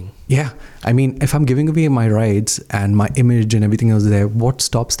happening. Yeah. I mean, if I'm giving away my rights and my image and everything else there, what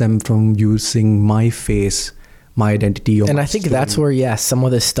stops them from using my face, my identity? And I think that's where, some of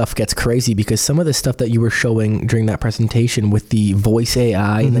this stuff gets crazy, because some of the stuff that you were showing during that presentation with the voice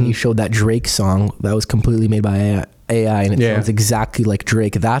AI, and then you showed that Drake song that was completely made by AI, and it sounds exactly like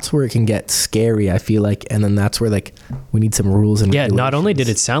Drake. That's where it can get scary, I feel like. And then that's where like we need some rules and regulations. Not only did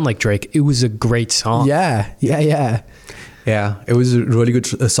it sound like Drake, it was a great song. Yeah, it was a really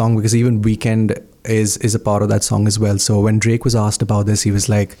good song, because even Weeknd is a part of that song as well. So when Drake was asked about this, he was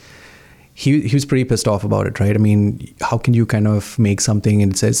like, he was pretty pissed off about it, right? I mean, how can you kind of make something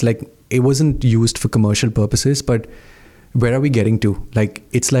and it's like, it wasn't used for commercial purposes, but where are we getting to? Like,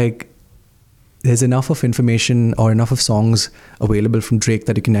 it's like, there's enough of information or enough of songs available from Drake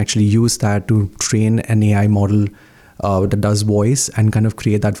that you can actually use that to train an AI model that does voice and kind of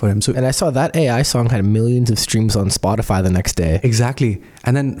create that for him. So, and I saw that AI song had millions of streams on Spotify the next day. Exactly.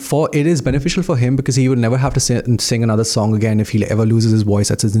 And then it is beneficial for him, because he will never have to sing another song again if he ever loses his voice.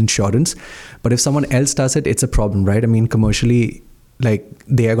 That's his insurance. But if someone else does it, it's a problem, right? I mean, commercially, like,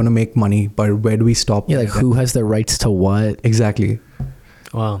 they are going to make money, but where do we stop? Yeah, like who has the rights to what? Exactly.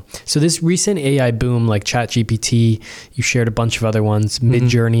 Wow. So this recent AI boom, like ChatGPT, you shared a bunch of other ones.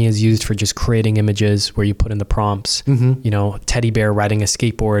 Midjourney is used for just creating images where you put in the prompts, teddy bear riding a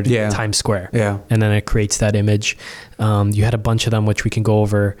skateboard in Times Square. Yeah. And then it creates that image. You had a bunch of them, which we can go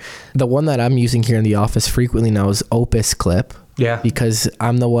over. The one that I'm using here in the office frequently now is Opus Clip. Yeah. Because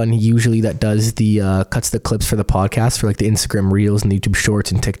I'm the one usually that does the, cuts the clips for the podcast for like the Instagram Reels and the YouTube Shorts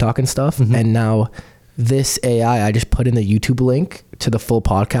and TikTok and stuff. And now this AI, I just put in the YouTube link to the full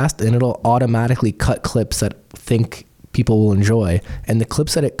podcast, and it'll automatically cut clips that think people will enjoy. And the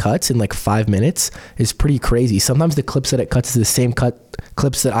clips that it cuts in like 5 minutes is pretty crazy. Sometimes the clips that it cuts is the same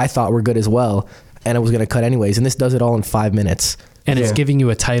clips that I thought were good as well, and it was going to cut anyways. And this does it all in 5 minutes. And it's giving you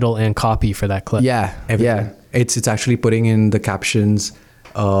a title and copy for that clip. Yeah. Everything. Yeah. It's actually putting in the captions.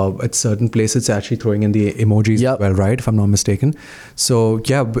 At certain places, it's actually throwing in the emojis as well, right? If I'm not mistaken. So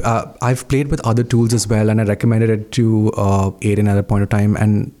yeah, I've played with other tools as well, and I recommended it to Aiden at a point of time.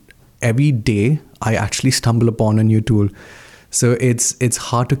 And every day, I actually stumble upon a new tool. So it's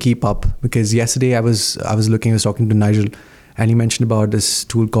hard to keep up, because yesterday I was talking to Nigel, and he mentioned about this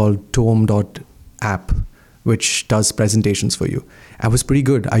tool called Tome.app, which does presentations for you. I was pretty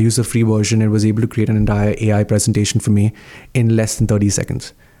good. I used the free version. It was able to create an entire AI presentation for me in less than 30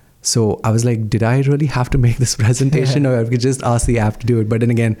 seconds. So I was like, did I really have to make this presentation, or I could just ask the app to do it? But then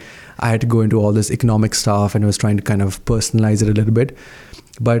again, I had to go into all this economic stuff, and I was trying to kind of personalize it a little bit.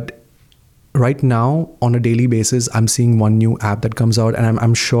 But right now, on a daily basis, I'm seeing one new app that comes out, and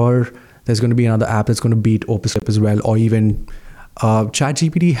I'm sure there's going to be another app that's going to beat OpenScript as well, or even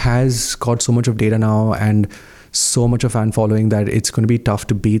ChatGPT has got so much of data now and so much of fan following that it's going to be tough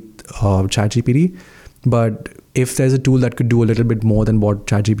to beat ChatGPT. But if there's a tool that could do a little bit more than what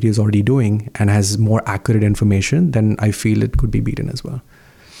ChatGPT is already doing and has more accurate information, then I feel it could be beaten as well.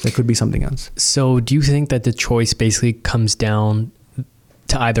 There could be something else. So do you think that the choice basically comes down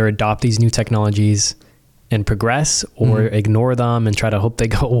to either adopt these new technologies and progress, or ignore them and try to hope they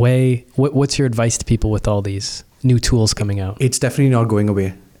go away? What's your advice to people with all these new tools coming out? It's definitely not going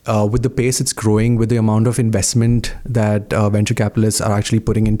away. With the pace it's growing, with the amount of investment that venture capitalists are actually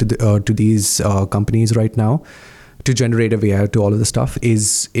putting into to these companies right now to generate AI, to all of the stuff,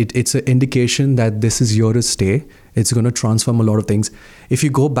 it's an indication that this is here to stay. It's going to transform a lot of things. If you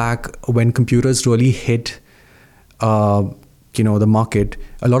go back when computers really hit the market,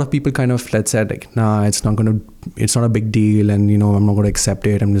 a lot of people kind of said like, nah, it's not a big deal, and I'm not going to accept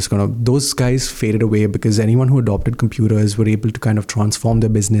it. Those guys faded away, because anyone who adopted computers were able to kind of transform their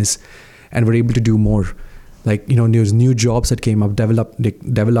business and were able to do more. Like, there's new jobs that came up,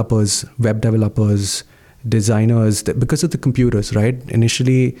 developers, web developers, designers, because of the computers, right?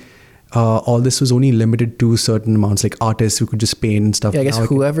 Initially, all this was only limited to certain amounts, like artists who could just paint and stuff. Yeah, I guess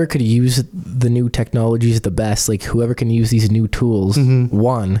whoever could use the new technologies the best, like whoever can use these new tools,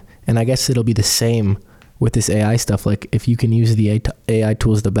 won. And I guess it'll be the same with this AI stuff. Like if you can use the AI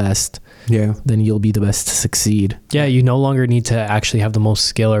tools the best, then you'll be the best to succeed. Yeah, you no longer need to actually have the most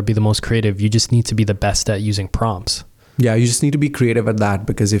skill or be the most creative. You just need to be the best at using prompts. Yeah, you just need to be creative at that,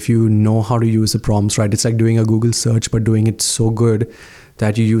 because if you know how to use the prompts, right, it's like doing a Google search, but doing it so good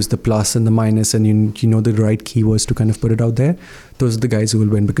that you use the plus and the minus, and you know the right keywords to kind of put it out there. Those are the guys who will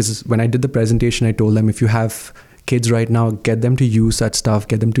win. Because when I did the presentation, I told them, if you have kids right now, get them to use that stuff,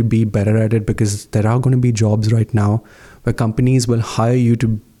 get them to be better at it, because there are going to be jobs right now where companies will hire you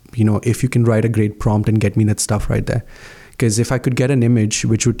to, if you can write a great prompt and get me that stuff right there. Because if I could get an image,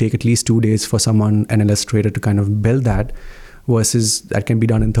 which would take at least 2 days for an illustrator to kind of build that, versus that can be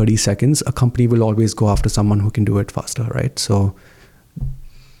done in 30 seconds, a company will always go after someone who can do it faster, right? So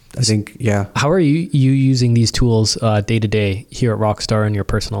I think, yeah. How are you using these tools day to day here at Rockstar in your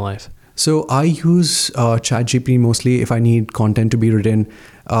personal life? So I use ChatGPT mostly if I need content to be written.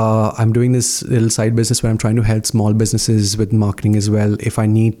 I'm doing this little side business where I'm trying to help small businesses with marketing as well. If I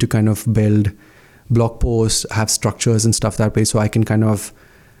need to kind of build blog posts, have structures and stuff that way, so I can kind of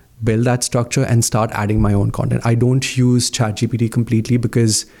build that structure and start adding my own content. I don't use ChatGPT completely,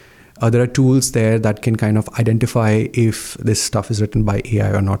 because there are tools there that can kind of identify if this stuff is written by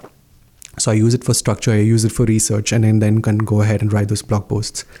AI or not. So I use it for structure, I use it for research, and then can go ahead and write those blog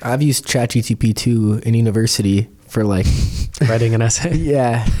posts. I've used ChatGPT too in university for like writing an essay.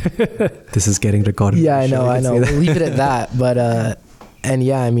 Yeah. This is getting recorded. Yeah, I know. We'll leave it at that. But and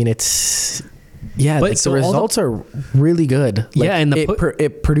yeah, I mean, it's but so the results are really good. Like, yeah, and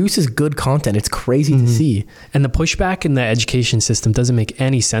it produces good content. It's crazy to see. And the pushback in the education system doesn't make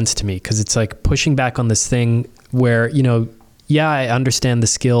any sense to me, because it's like pushing back on this thing where, I understand the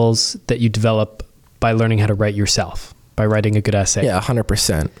skills that you develop by learning how to write yourself, by writing a good essay. Yeah,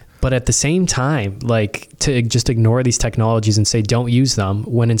 100%. But at the same time, like, to just ignore these technologies and say don't use them,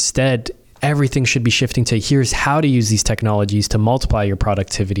 when instead everything should be shifting to here's how to use these technologies to multiply your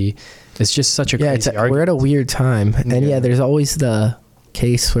productivity. It's just such a crazy argument. We're at a weird time. And there's always the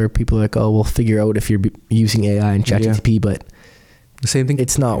case where people are like, oh, we'll figure out if you're using AI and ChatGPT, but the same thing.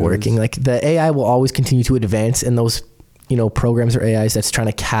 It's not working. Like the AI will always continue to advance, and those, programs or AIs that's trying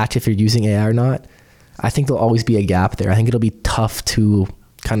to catch if you're using AI or not, I think there'll always be a gap there. I think it'll be tough to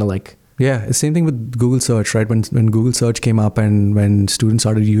kind of like... Yeah, the same thing with Google search, right? When Google search came up and when students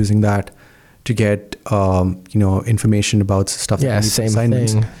started using that to get, information about stuff. Yeah, same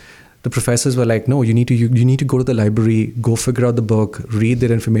thing. the professors were like, no, you need to go to the library, go figure out the book, read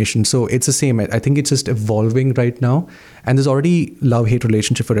their information. So it's the same. I think it's just evolving right now, and there's already love-hate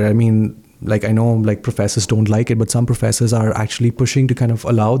relationship for it. I mean, like, I know like professors don't like it, but some professors are actually pushing to kind of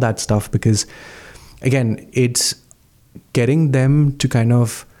allow that stuff, because again, it's getting them to kind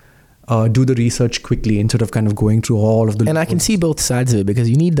of do the research quickly instead of kind of going through all of the. And I can see both sides of it, because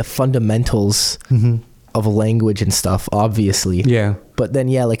you need the fundamentals of a language and stuff, obviously. Yeah. But then,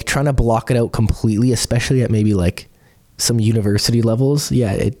 yeah, like trying to block it out completely, especially at maybe like some university levels,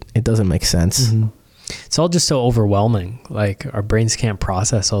 yeah, it doesn't make sense. It's all just so overwhelming. Like our brains can't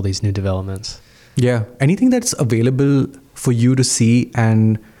process all these new developments. Yeah. Anything that's available for you to see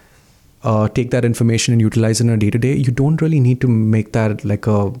and take that information and utilize it in a day-to-day, you don't really need to make that like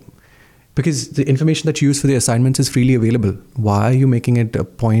because the information that you use for the assignments is freely available. Why are you making it a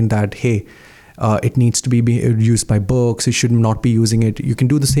point that, hey, it needs to be used by books, you should not be using it? You can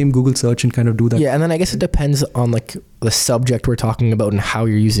do the same Google search and kind of do that. Yeah, and then I guess it depends on like the subject we're talking about and how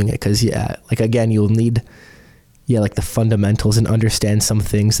you're using it. Because yeah, like again, you'll need like the fundamentals and understand some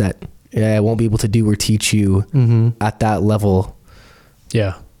things that I won't be able to do or teach you at that level.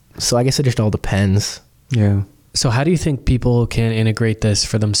 Yeah. So I guess it just all depends. Yeah. So how do you think people can integrate this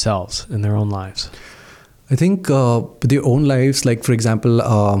for themselves in their own lives? I think with their own lives, like for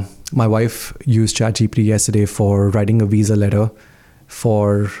example, my wife used ChatGPT yesterday for writing a visa letter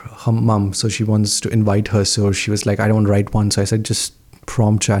for her mom. So she wants to invite her. So she was like, I don't write one. So I said, just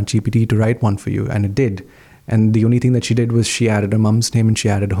prompt ChatGPT to write one for you. And it did. And the only thing that she did was she added her mom's name and she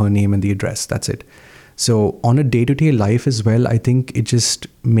added her name and the address. That's it. So on a day-to-day life as well, I think it just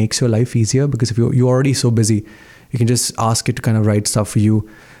makes your life easier, because if you're already so busy, you can just ask it to kind of write stuff for you.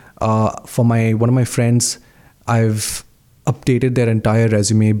 For one of my friends, I've updated their entire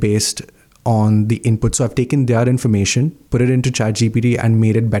resume based on the input. So I've taken their information, put it into ChatGPT and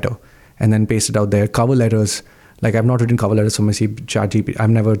made it better, and then pasted out there. Cover letters, like I've not written cover letters for my ChatGPT. I've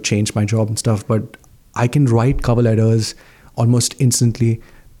never changed my job and stuff, but I can write cover letters almost instantly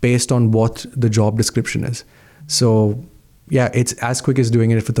based on what the job description is. So yeah, it's as quick as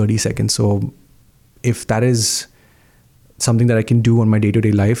doing it for 30 seconds. So if that is something that I can do on my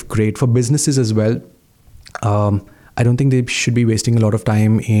day-to-day life, great. For businesses as well, I don't think they should be wasting a lot of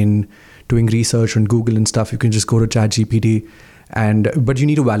time in doing research on Google and stuff. You can just go to ChatGPT, but you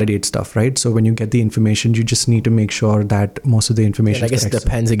need to validate stuff, right? So when you get the information, you just need to make sure that most of the information is correct. I guess it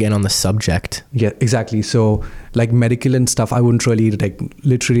depends again on the subject. Yeah, exactly. So like medical and stuff, I wouldn't really like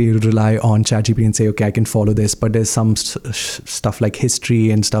literally rely on ChatGPT and say, okay, I can follow this. But there's some stuff like history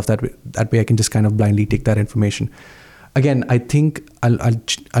and stuff that way I can just kind of blindly take that information. Again, I think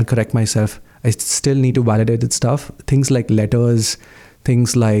I'll correct myself. I still need to validate that stuff. Things like letters,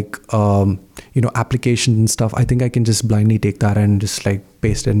 things like, applications and stuff. I think I can just blindly take that and just like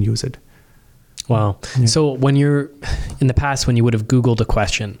paste it and use it. Wow. Yeah. So when you're in the past, when you would have Googled a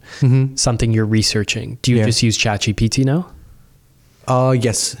question, something you're researching, do you just use ChatGPT now?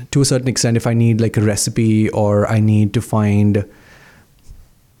 Yes, to a certain extent. If I need like a recipe or I need to find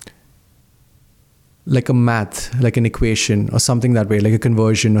like a math, like an equation or something that way, like a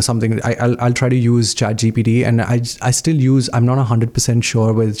conversion or something, I'll try to use ChatGPT. And I still use, I'm not 100%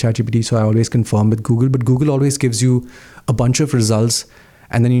 sure with ChatGPT, so I always confirm with Google, but Google always gives you a bunch of results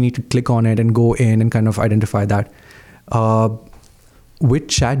and then you need to click on it and go in and kind of identify that. With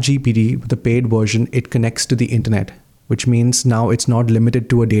ChatGPT, the paid version, it connects to the internet, which means now it's not limited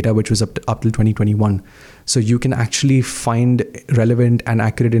to a data which was up till 2021. So you can actually find relevant and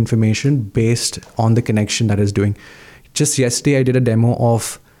accurate information based on the connection that it's doing. Just yesterday, I did a demo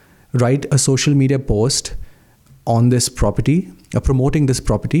of write a social media post on this property, promoting this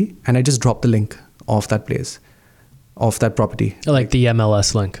property, and I just dropped the link of that place, of that property. Like the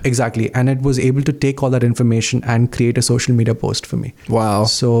MLS link. Exactly. And it was able to take all that information and create a social media post for me. Wow.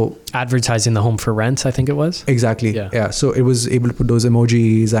 So advertising the home for rent, I think it was. Exactly. Yeah. So it was able to put those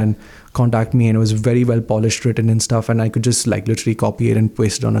emojis and contact me, and it was very well polished, written and stuff. And I could just like literally copy it and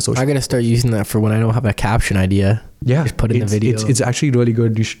paste it on a social. I got to start using that for when I don't have a caption idea. Yeah. Just put in the video. It's actually really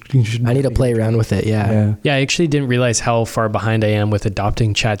good. You should I need to play around with it. Yeah. Yeah. I actually didn't realize how far behind I am with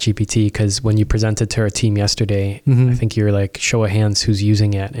adopting ChatGPT, because when you presented to our team yesterday, I think you're like, show of hands who's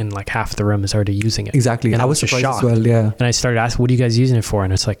using it, and like half the room is already using it. Exactly. And I was surprised as well. Yeah. And I started asking, what are you guys using it for?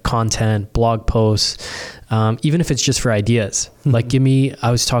 And it's like content, blog posts, even if it's just for ideas. Like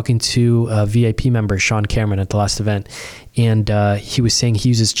I was talking to a VIP member, Sean Cameron, at the last event, and he was saying he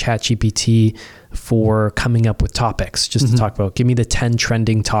uses ChatGPT for coming up with topics, just to talk about, give me the 10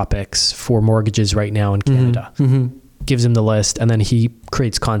 trending topics for mortgages right now in Canada. Gives him the list, and then he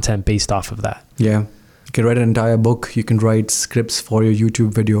creates content based off of that. Yeah. You can write an entire book. You can write scripts for your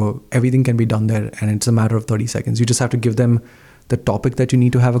YouTube video. Everything can be done there, and it's a matter of 30 seconds. You just have to give them the topic that you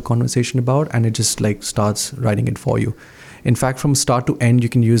need to have a conversation about, and it just like starts writing it for you. In fact, from start to end, you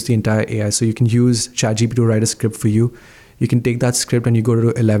can use the entire AI. So you can use ChatGPT to write a script for you. You can take that script and you go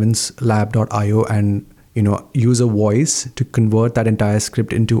to 11slab.io and use a voice to convert that entire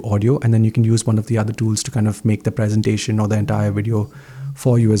script into audio, and then you can use one of the other tools to kind of make the presentation or the entire video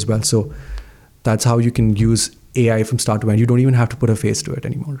for you as well. So that's how you can use AI from start to end. You don't even have to put a face to it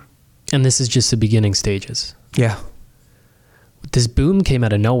anymore. And this is just the beginning stages. Yeah. This boom came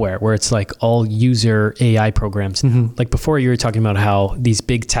out of nowhere where it's like all user AI programs. Mm-hmm. Like before you were talking about how these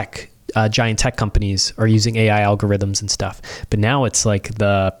big tech, giant tech companies are using AI algorithms and stuff. But now it's like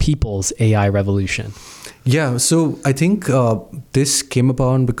the people's AI revolution. Yeah. So I think this came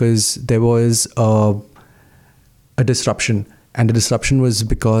about because there was a disruption. And the disruption was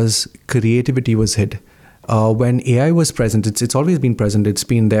because creativity was hit. When AI was present, it's always been present. It's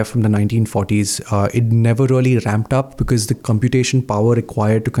been there from the 1940s. It never really ramped up because the computation power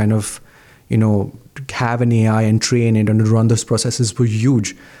required to kind of, have an AI and train it and run those processes were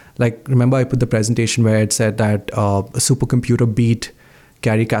huge. Like, remember I put the presentation where it said that a supercomputer beat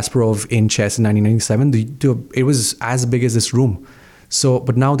Garry Kasparov in chess in 1997. It was as big as this room. So,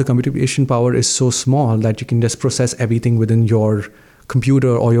 but now the computation power is so small that you can just process everything within your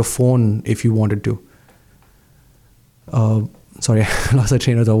computer or your phone if you wanted to. Sorry, I lost my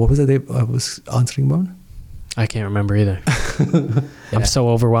train of thought. What was it I was answering about? I can't remember either. I'm so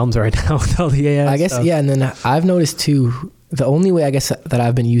overwhelmed right now with all the AI I guess, stuff. yeah. And then I've noticed too, the only way I guess that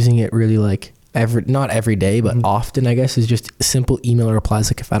I've been using it really like not every day, but often I guess is just simple email replies.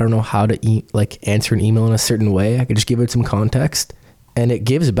 Like if I don't know how to answer an email in a certain way, I could just give it some context. And it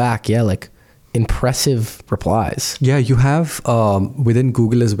gives back, like impressive replies. Yeah, you have within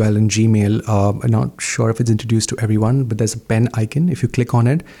Google as well in Gmail. I'm not sure if it's introduced to everyone, but there's a pen icon. If you click on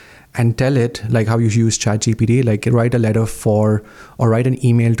it and tell it like how you use ChatGPT, like write a letter or write an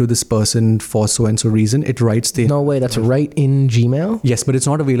email to this person for so and so reason. It writes the. No way, that's right in Gmail? Yes, but it's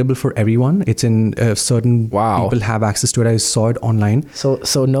not available for everyone. It's in certain people have access to it. I saw it online. So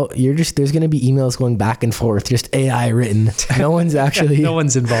no, there's going to be emails going back and forth, just AI written. No one's actually. No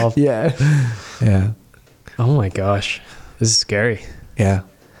one's involved. Yeah. Yeah. Oh my gosh. This is scary. Yeah,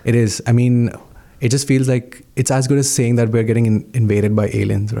 it is. I mean, it just feels like it's as good as saying that we're getting invaded by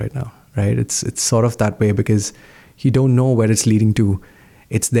aliens right now, right? It's sort of that way because you don't know where it's leading to.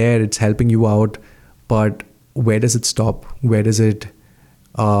 It's there, it's helping you out, but where does it stop? Where does it,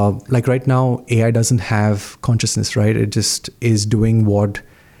 like right now, AI doesn't have consciousness, right? It just is doing what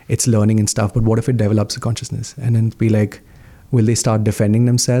it's learning and stuff. But what if it develops a consciousness? And then be like, will they start defending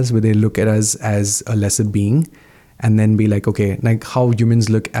themselves? Will they look at us as a lesser being? And then be like, okay, like how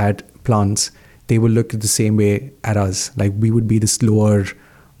humans look at plants, they will look the same way at us. Like we would be the slower,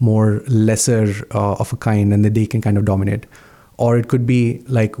 more lesser of a kind, and that they can kind of dominate. Or it could be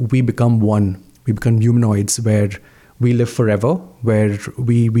like we become one. We become humanoids where we live forever, where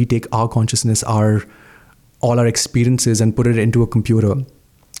we take our consciousness, all our experiences and put it into a computer.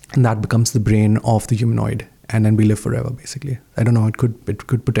 And that becomes the brain of the humanoid. And then we live forever, basically. I don't know, it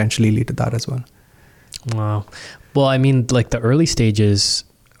could potentially lead to that as well. Wow. Well, I mean, like the early stages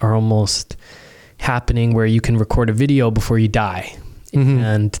are almost happening where you can record a video before you die.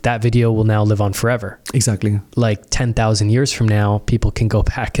 And that video will now live on forever. Exactly. Like 10,000 years from now, people can go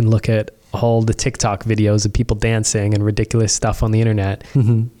back and look at all the TikTok videos of people dancing and ridiculous stuff on the internet.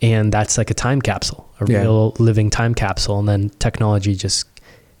 And that's like a time capsule, a real living time capsule. And then technology just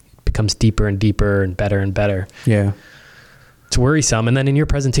becomes deeper and deeper and better. Yeah. It's worrisome. And then in your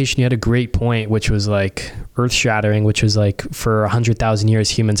presentation, you had a great point, which was like earth shattering, which was like for 100,000 years,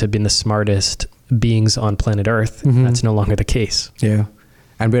 humans have been the smartest beings on planet Earth. That's no longer the case. Yeah.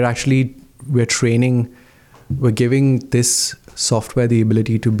 And we're training, we're giving this software the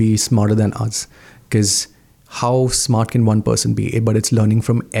ability to be smarter than us. Because how smart can one person be? But it's learning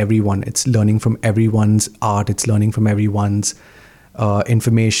from everyone. It's learning from everyone's art. It's learning from everyone's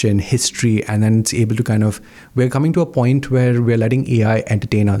information, history, and then it's able to we're coming to a point where we're letting AI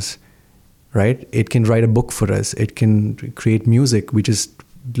entertain us, right? It can write a book for us. It can create music, which is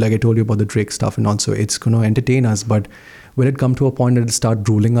like I told you about the Drake stuff, and also it's going to entertain us. But will it come to a point that it'll start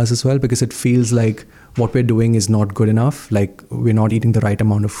ruling us as well? Because it feels like what we're doing is not good enough. Like we're not eating the right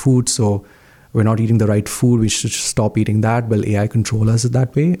amount of food, so we're not eating the right food. We should stop eating that. Will AI control us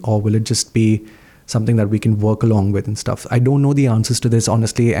that way, or will it just be something that we can work along with and stuff? I don't know the answers to this,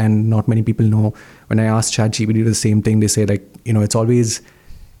 honestly, and not many people know. When I ask ChatGPT the same thing, they say like, it's always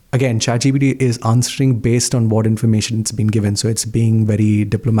again, ChatGPT is answering based on what information it's been given. So it's being very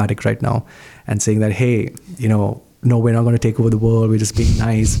diplomatic right now and saying that, hey, no, we're not going to take over the world. We're just being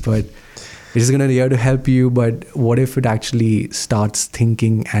nice, but we're just going to be here to help you. But what if it actually starts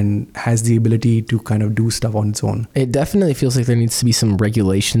thinking and has the ability to kind of do stuff on its own? It definitely feels like there needs to be some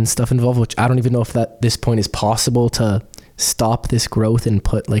regulation stuff involved, which I don't even know if that this point is possible to stop this growth and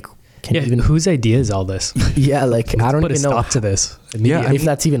put like, whose idea is all this? Yeah, like I don't put even a know stop to this. Yeah, if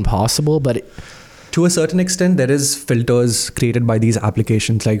that's even possible, but to a certain extent, there is filters created by these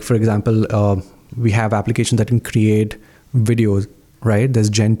applications. Like, for example, we have applications that can create videos, right?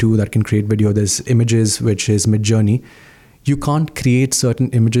 There's Gen 2 that can create video. There's images, which is Midjourney. You can't create certain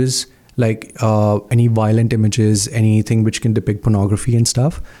images, like any violent images, anything which can depict pornography and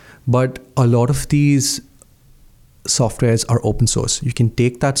stuff. But a lot of these softwares are open source. You can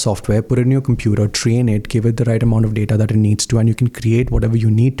take that software, put it in your computer, train it, give it the right amount of data that it needs to, and you can create whatever you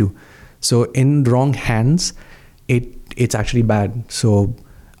need to. So in wrong hands, it's actually bad. So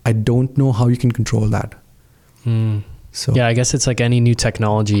I don't know how you can control that. So yeah, I guess it's like any new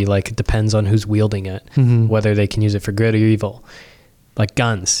technology, like it depends on who's wielding it, whether they can use it for good or evil. Like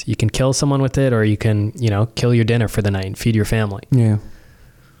guns, you can kill someone with it, or you can, kill your dinner for the night and feed your family. Yeah.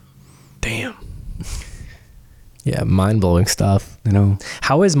 Damn. yeah, mind-blowing stuff.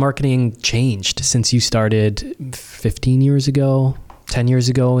 How has marketing changed since you started 15 years ago, 10 years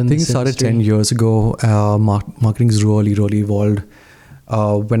ago? I think it started 10 years ago. Marketing's really, really evolved.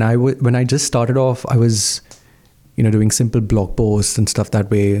 When I just started off, I was, doing simple blog posts and stuff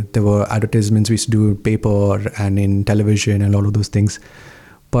that way. There were advertisements we used to do in paper and in television and all of those things.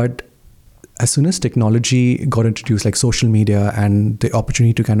 But as soon as technology got introduced, like social media and the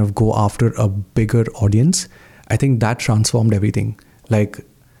opportunity to kind of go after a bigger audience, I think that transformed everything. Like,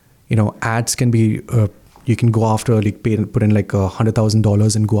 ads can be, you can go after, like put in like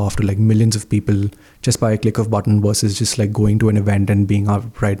 $100,000 and go after like millions of people just by a click of button versus just like going to an event and being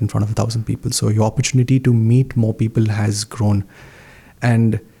out right in front of 1,000 people. So your opportunity to meet more people has grown.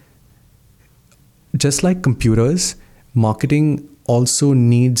 And just like computers, marketing also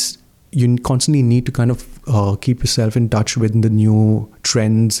needs, you constantly need to kind of keep yourself in touch with the new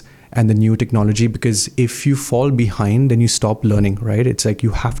trends and the new technology, because if you fall behind, then you stop learning, right? It's like you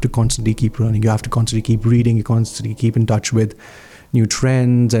have to constantly keep learning. You have to constantly keep reading. You constantly keep in touch with new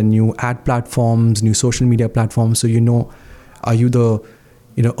trends and new ad platforms, new social media platforms. So, are you the,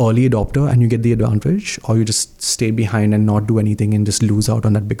 early adopter and you get the advantage, or you just stay behind and not do anything and just lose out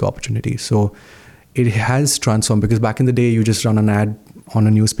on that big opportunity? So it has transformed, because back in the day, you just run an ad on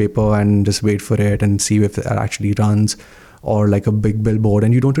a newspaper and just wait for it and see if it actually runs, or like a big billboard,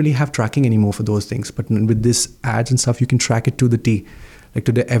 and you don't really have tracking anymore for those things. But with this ads and stuff, you can track it to the T, like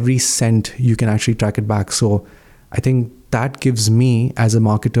to the every cent, you can actually track it back. So I think that gives me as a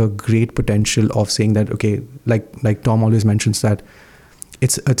marketer great potential of saying that, okay, like Tom always mentions that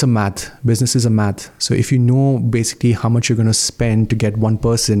it's a math, business is a math. So if you know basically how much you're going to spend to get one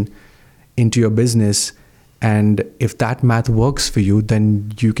person into your business, and if that math works for you,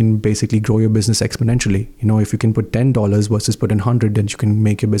 then you can basically grow your business exponentially. If you can put $10 versus put in 100, then you can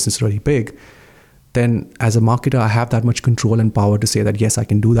make your business really big. Then as a marketer, I have that much control and power to say that, yes, I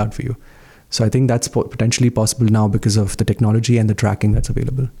can do that for you. So I think that's potentially possible now because of the technology and the tracking that's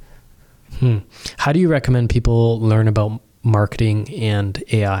available. How do you recommend people learn about marketing and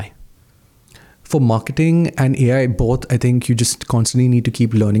AI? For marketing and AI both, I think you just constantly need to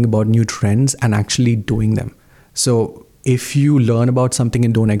keep learning about new trends and actually doing them. So if you learn about something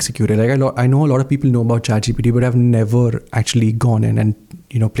and don't execute it, like I know a lot of people know about ChatGPT, but I've never actually gone in and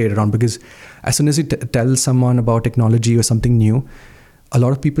played around, because as soon as you tell someone about technology or something new, a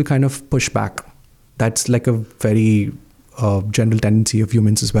lot of people kind of push back. That's like a very general tendency of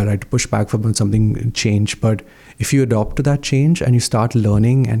humans as well, right? To push back from something change. But if you adopt to that change and you start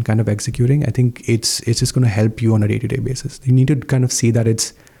learning and kind of executing, I think it's just going to help you on a day-to-day basis. You need to kind of see that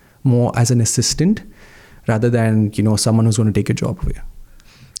it's more as an assistant rather than, someone who's going to take your job away.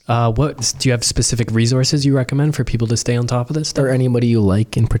 Do you have specific resources you recommend for people to stay on top of this stuff? Or anybody you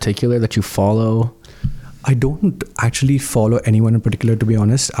like in particular that you follow? I don't actually follow anyone in particular, to be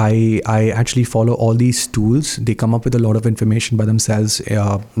honest. I actually follow all these tools. They come up with a lot of information by themselves.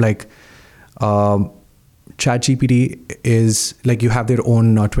 ChatGPT is like, you have their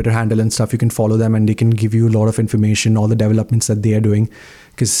own Twitter handle and stuff. You can follow them and they can give you a lot of information, all the developments that they are doing,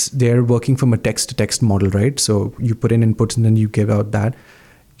 because they're working from a text-to-text model, right? So you put in inputs and then you give out that.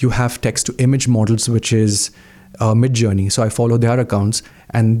 You have text-to-image models, which is Midjourney. So I follow their accounts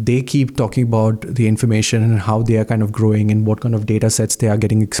and they keep talking about the information and how they are kind of growing and what kind of data sets they are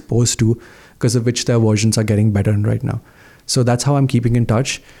getting exposed to, because of which their versions are getting better right now. So that's how I'm keeping in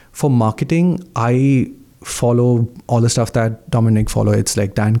touch. For marketing, I follow all the stuff that Dominic follow. It's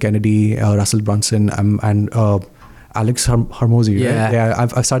like Dan Kennedy, Russell Brunson, and Alex Hormozi. Right? Yeah.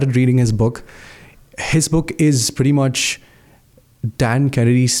 I've started reading his book. His book is pretty much Dan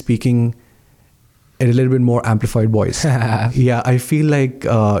Kennedy speaking in a little bit more amplified voice. Yeah, I feel like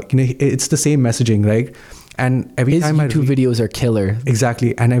it's the same messaging, right? And every His time YouTube videos are killer.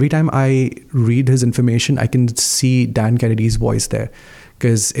 Exactly. And every time I read his information, I can see Dan Kennedy's voice there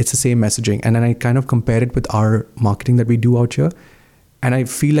because it's the same messaging. And then I kind of compare it with our marketing that we do out here. And I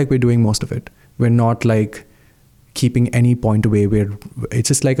feel like we're doing most of it. We're not like keeping any point away. It's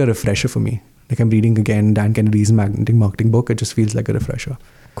just like a refresher for me. Like I'm reading again Dan Kennedy's marketing book. It just feels like a refresher.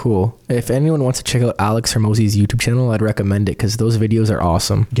 Cool. If anyone wants to check out Alex Hormozi's YouTube channel, I'd recommend it because those videos are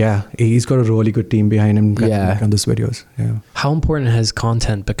awesome. Yeah, he's got a really good team behind him on those videos. Yeah. How important has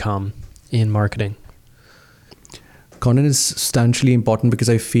content become in marketing? Content is substantially important because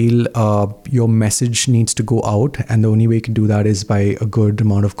I feel your message needs to go out, and the only way you can do that is by a good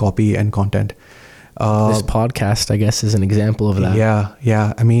amount of copy and content. This podcast, I guess, is an example of that.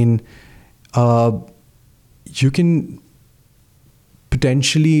 Yeah. I mean, you can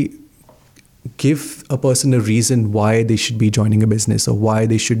potentially give a person a reason why they should be joining a business or why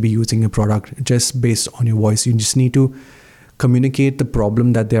they should be using a product just based on your voice. You just need to communicate the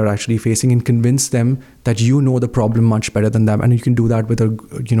problem that they're actually facing and convince them that you know the problem much better than them. And you can do that with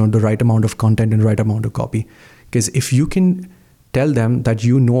the right amount of content and the right amount of copy. Because if you can tell them that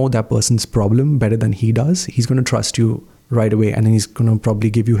you know that person's problem better than he does, he's going to trust you right away, and then he's going to probably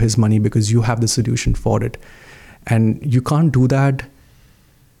give you his money because you have the solution for it. And you can't do that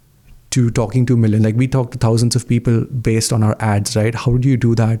to talking to a million. Like we talk to thousands of people based on our ads, right? How do you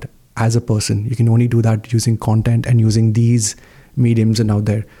do that as a person? You can only do that using content and using these mediums and out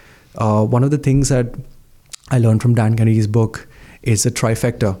there. One of the things that I learned from Dan Kennedy's book is a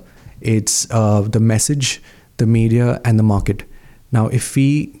trifecta. It's the message, the media, and the market. Now, if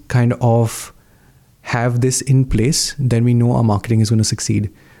we kind of have this in place, then we know our marketing is going to succeed.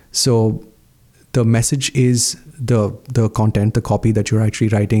 So the message is the content, the copy that you're actually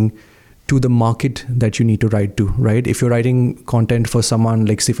writing to the market that you need to write to, right? If you're writing content for someone,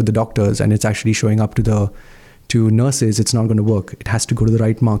 like say for the doctors, and it's actually showing up to nurses, it's not going to work. It has to go to the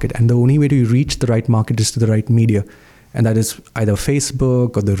right market. And the only way to reach the right market is to the right media. And that is either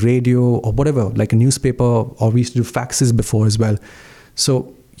Facebook or the radio or whatever, like a newspaper, or we used to do faxes before as well.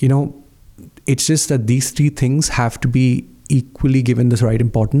 So, it's just that these three things have to be equally given the right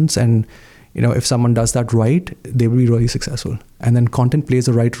importance. And, if someone does that right, they will be really successful. And then content plays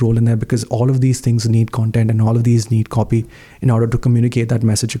a right role in there because all of these things need content and all of these need copy in order to communicate that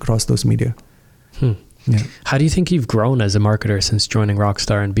message across those media. Yeah. How do you think you've grown as a marketer since joining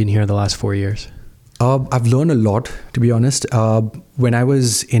Rockstar and being here the last 4 years? I've learned a lot, to be honest. When I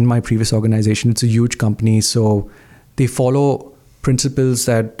was in my previous organization, it's a huge company, so they follow principles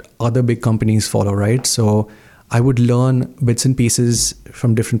that other big companies follow, right? So I would learn bits and pieces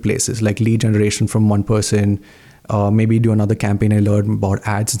from different places, like lead generation from one person, maybe do another campaign I learned about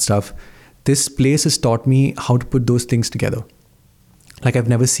ads and stuff. This place has taught me how to put those things together. Like I've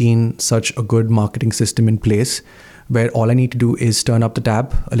never seen such a good marketing system in place where all I need to do is turn up the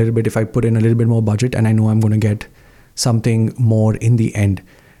tab a little bit if I put in a little bit more budget, and I know I'm going to get something more in the end.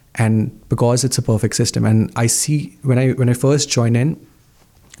 And because it's a perfect system, and I see when I first joined in,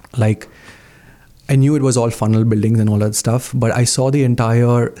 like I knew it was all funnel buildings and all that stuff, but I saw the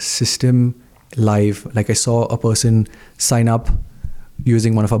entire system live. Like I saw a person sign up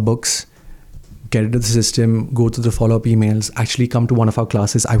using one of our books, get into the system, go through the follow-up emails, actually come to one of our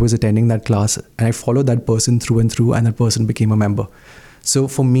classes. I was attending that class and I followed that person through and through, and that person became a member. So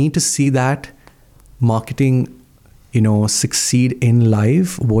for me to see that marketing, succeed in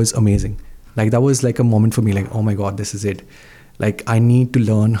live was amazing. Like that was like a moment for me, like, oh my God, this is it. Like I need to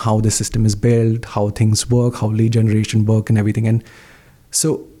learn how the system is built, how things work, how lead generation work and everything. And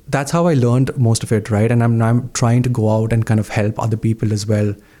so that's how I learned most of it, right? And I'm trying to go out and kind of help other people as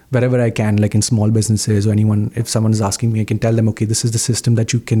well, wherever I can, like in small businesses or anyone. If someone is asking me, I can tell them, okay, this is the system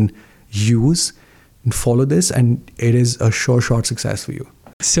that you can use and follow this, and it is a sure shot success for you.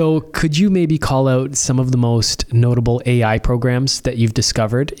 So could you maybe call out some of the most notable AI programs that you've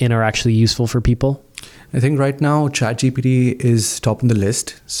discovered and are actually useful for people? I think right now ChatGPT is top on the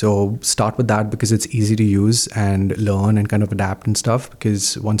list. So start with that because it's easy to use and learn and kind of adapt and stuff.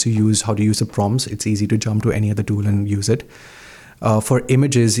 Because once you use how to use the prompts, it's easy to jump to any other tool and use it. For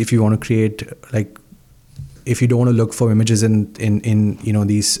images, if you want to create, like, if you don't want to look for images in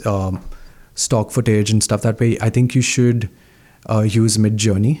these stock footage and stuff that way, I think you should use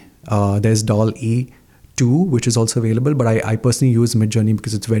Midjourney. There's DALL-E 2, which is also available, but I personally use Midjourney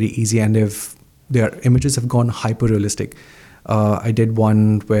because it's very easy, and their images have gone hyper realistic. I did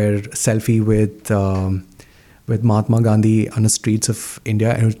one where selfie with Mahatma Gandhi on the streets of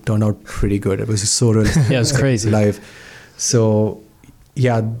India, and it turned out pretty good. It was so realistic. Yeah, it was crazy. Live. So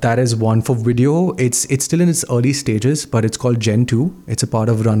yeah, that is one. For video, it's still in its early stages, but it's called Gen 2. It's a part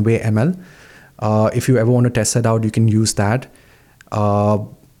of Runway ML. If you ever want to test that out, you can use that.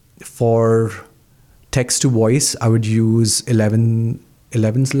 For text to voice, I would use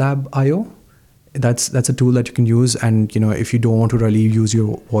 11's Lab IO. That's a tool that you can use, and if you don't want to really use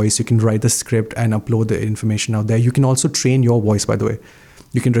your voice, you can write the script and upload the information out there. You can also train your voice, by the way.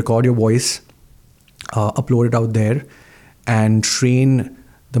 You can record your voice, upload it out there, and train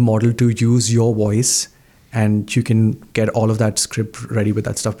the model to use your voice, and you can get all of that script ready with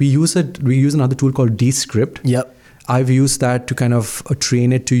that stuff. We use another tool called Descript. Yep. I've used that to kind of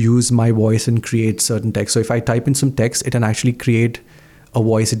train it to use my voice and create certain text. So if I type in some text, it can actually create a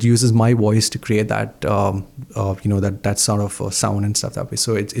voice. It uses my voice to create that, that sort of sound and stuff that way.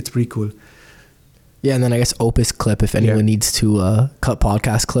 So it's pretty cool. Yeah, and then I guess Opus Clip, if anyone needs to cut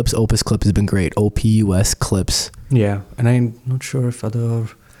podcast clips, Opus Clip has been great. OPUS Clips. Yeah, and I'm not sure if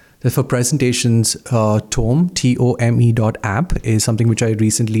for presentations, Tome.app is something which I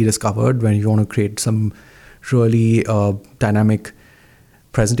recently discovered. When you want to create some really dynamic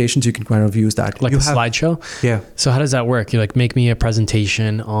presentations, you can kind of use that. Like a slideshow? Yeah. So how does that work? You make me a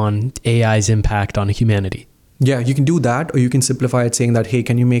presentation on AI's impact on humanity. Yeah, you can do that, or you can simplify it saying that, hey,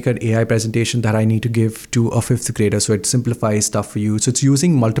 can you make an AI presentation that I need to give to a 5th grader? So it simplifies stuff for you. So it's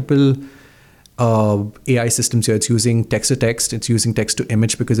using multiple AI systems here. It's using text to text. It's using text to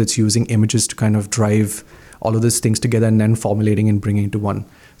image because it's using images to kind of drive all of these things together and then formulating and bringing it to one.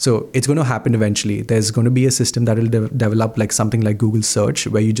 So it's going to happen eventually. There's going to be a system that will develop like something like Google Search,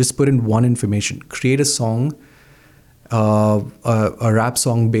 where you just put in one information, create a song, a rap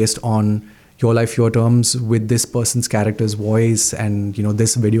song based on your life, your terms, with this person's character's voice and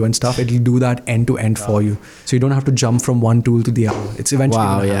this video and stuff. It'll do that end to end for you, so you don't have to jump from one tool to the other. It's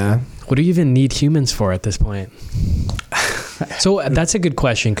eventually What do you even need humans for at this point? So that's a good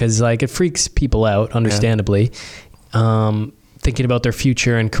question, because it freaks people out, understandably, thinking about their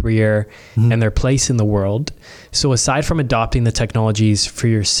future and career and their place in the world. So aside from adopting the technologies for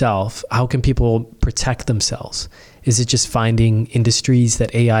yourself, how can people protect themselves? Is it just finding industries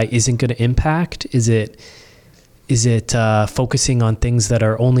that AI isn't going to impact? Is it focusing on things that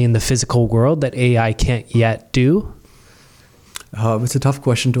are only in the physical world that AI can't yet do? It's a tough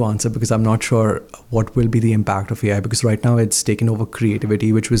question to answer, because I'm not sure what will be the impact of AI, because right now it's taken over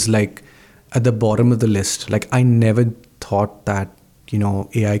creativity, which was like at the bottom of the list. Like I never thought that,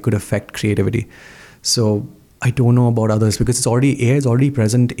 AI could affect creativity. So I don't know about others, because AI is already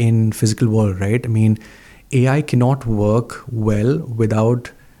present in physical world, right? I mean, AI cannot work well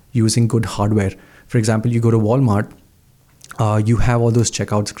without using good hardware. For example, you go to Walmart, you have all those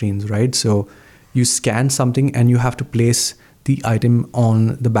checkout screens, right? So you scan something and you have to place the item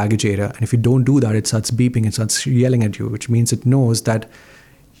on the baggage area. And if you don't do that, it starts beeping, it starts yelling at you, which means it knows that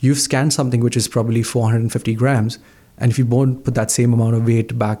you've scanned something which is probably 450 grams. And if you won't put that same amount of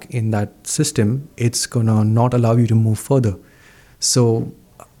weight back in that system, it's going to not allow you to move further. So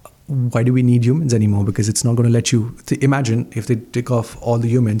why do we need humans anymore? Because it's not going to let you imagine if they take off all the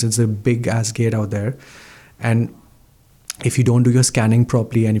humans. It's a big ass gate out there, and if you don't do your scanning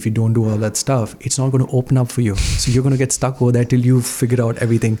properly and if you don't do all that stuff, it's not going to open up for you. So you're going to get stuck over there till you figure out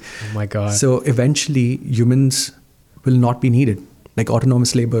everything. Oh my God. So eventually humans will not be needed. Like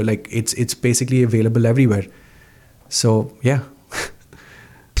autonomous labor, like it's basically available everywhere. So yeah.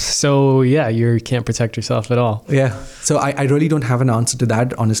 So yeah, you can't protect yourself at all. Yeah. So I really don't have an answer to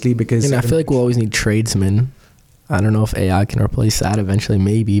that, honestly, because I feel like we'll always need tradesmen. I don't know if AI can replace that eventually,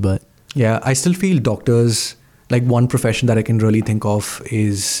 maybe, but yeah, I still feel doctors, like one profession that I can really think of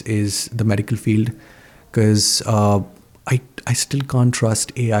is the medical field, because I still can't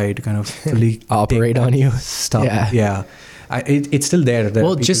trust AI to kind of fully operate on you. Stuff. Yeah. It's still there.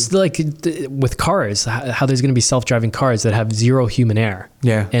 Well, just like with cars, how there's going to be self-driving cars that have zero human error,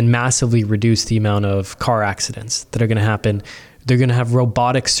 and massively reduce the amount of car accidents that are going to happen. They're going to have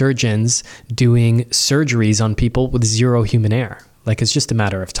robotic surgeons doing surgeries on people with zero human error. Like it's just a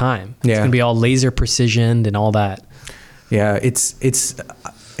matter of time. It's going to be all laser precisioned and all that. Yeah, it's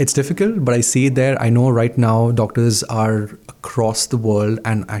difficult, but I see it there. I know right now doctors are across the world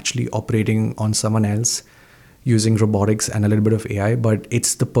and actually operating on someone else using robotics and a little bit of AI, but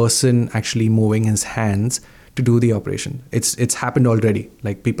it's the person actually moving his hands to do the operation. It's happened already.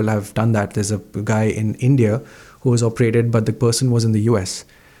 Like people have done that. There's a guy in India who was operated, but the person was in the US.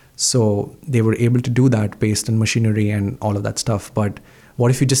 So they were able to do that based on machinery and all of that stuff. But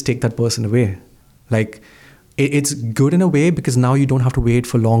what if you just take that person away? Like, it's good in a way because now you don't have to wait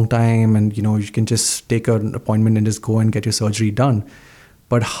for a long time, and you can just take an appointment and just go and get your surgery done.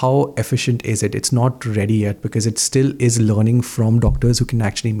 But how efficient is it? It's not ready yet because it still is learning from doctors who can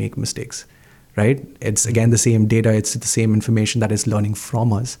actually make mistakes, right? It's again the same data, it's the same information that is learning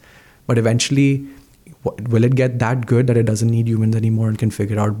from us. But eventually, will it get that good that it doesn't need humans anymore and can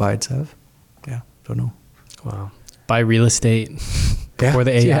figure it out by itself? Yeah, don't know. Wow. Buy real estate before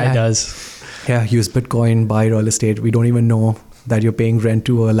the AI does. Yeah, use Bitcoin, buy real estate. We don't even know that you're paying rent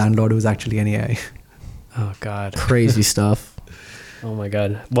to a landlord who's actually an AI. Oh, God. Crazy stuff. Oh, my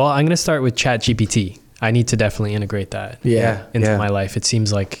God. Well, I'm going to start with ChatGPT. I need to definitely integrate that into my life. It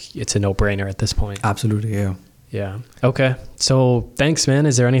seems like it's a no-brainer at this point. Absolutely, yeah. Yeah. Okay. So thanks, man.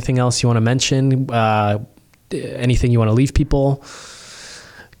 Is there anything else you want to mention? Anything you want to leave people?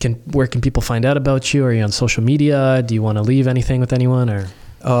 Where can people find out about you? Are you on social media? Do you want to leave anything with anyone, or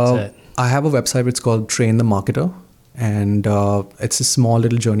that's it? I have a website which is called Train the Marketer, and it's a small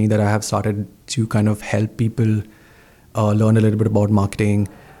little journey that I have started to kind of help people learn a little bit about marketing.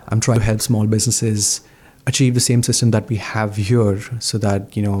 I'm trying to help small businesses achieve the same system that we have here so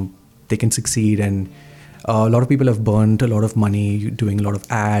that, they can succeed. And a lot of people have burned a lot of money doing a lot of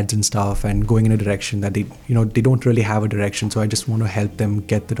ads and stuff and going in a direction that they don't really have a direction. So I just want to help them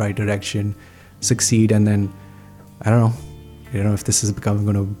get the right direction, succeed. And then, I don't know if this is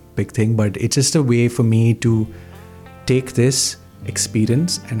becoming a big thing, but it's just a way for me to take this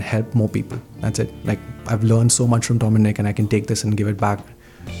experience and help more people. That's it. Like, I've learned so much from Tom and Nick, and I can take this and give it back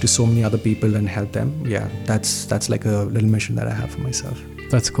to so many other people and help them. Yeah, that's like a little mission that I have for myself.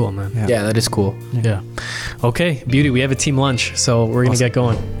 That's cool, man. Yeah, that is cool. Yeah. Okay, beauty. We have a team lunch, so we're going to get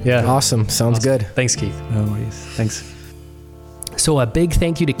going. Yeah. Awesome. Sounds good. Thanks, Keith. No worries. Thanks. So a big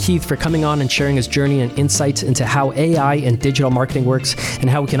thank you to Keith for coming on and sharing his journey and insights into how AI and digital marketing works and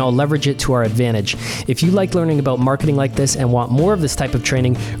how we can all leverage it to our advantage. If you like learning about marketing like this and want more of this type of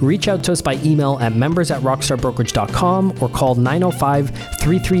training, reach out to us by email at members@rockstarbrokerage.com or call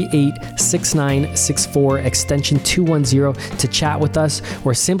 905-338-6964 extension 210 to chat with us,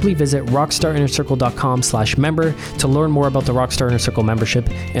 or simply visit rockstarinnercircle.com/member to learn more about the Rockstar Inner Circle membership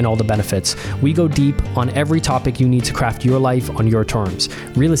and all the benefits. We go deep on every topic you need to craft your life on your terms: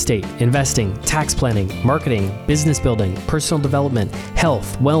 real estate, investing, tax planning, marketing, business building, personal development,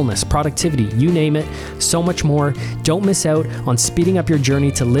 health, wellness, productivity, you name it, so much more. Don't miss out on speeding up your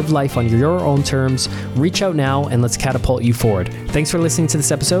journey to live life on your own terms. Reach out now and let's catapult you forward. Thanks for listening to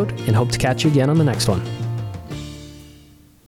this episode, and hope to catch you again on the next one.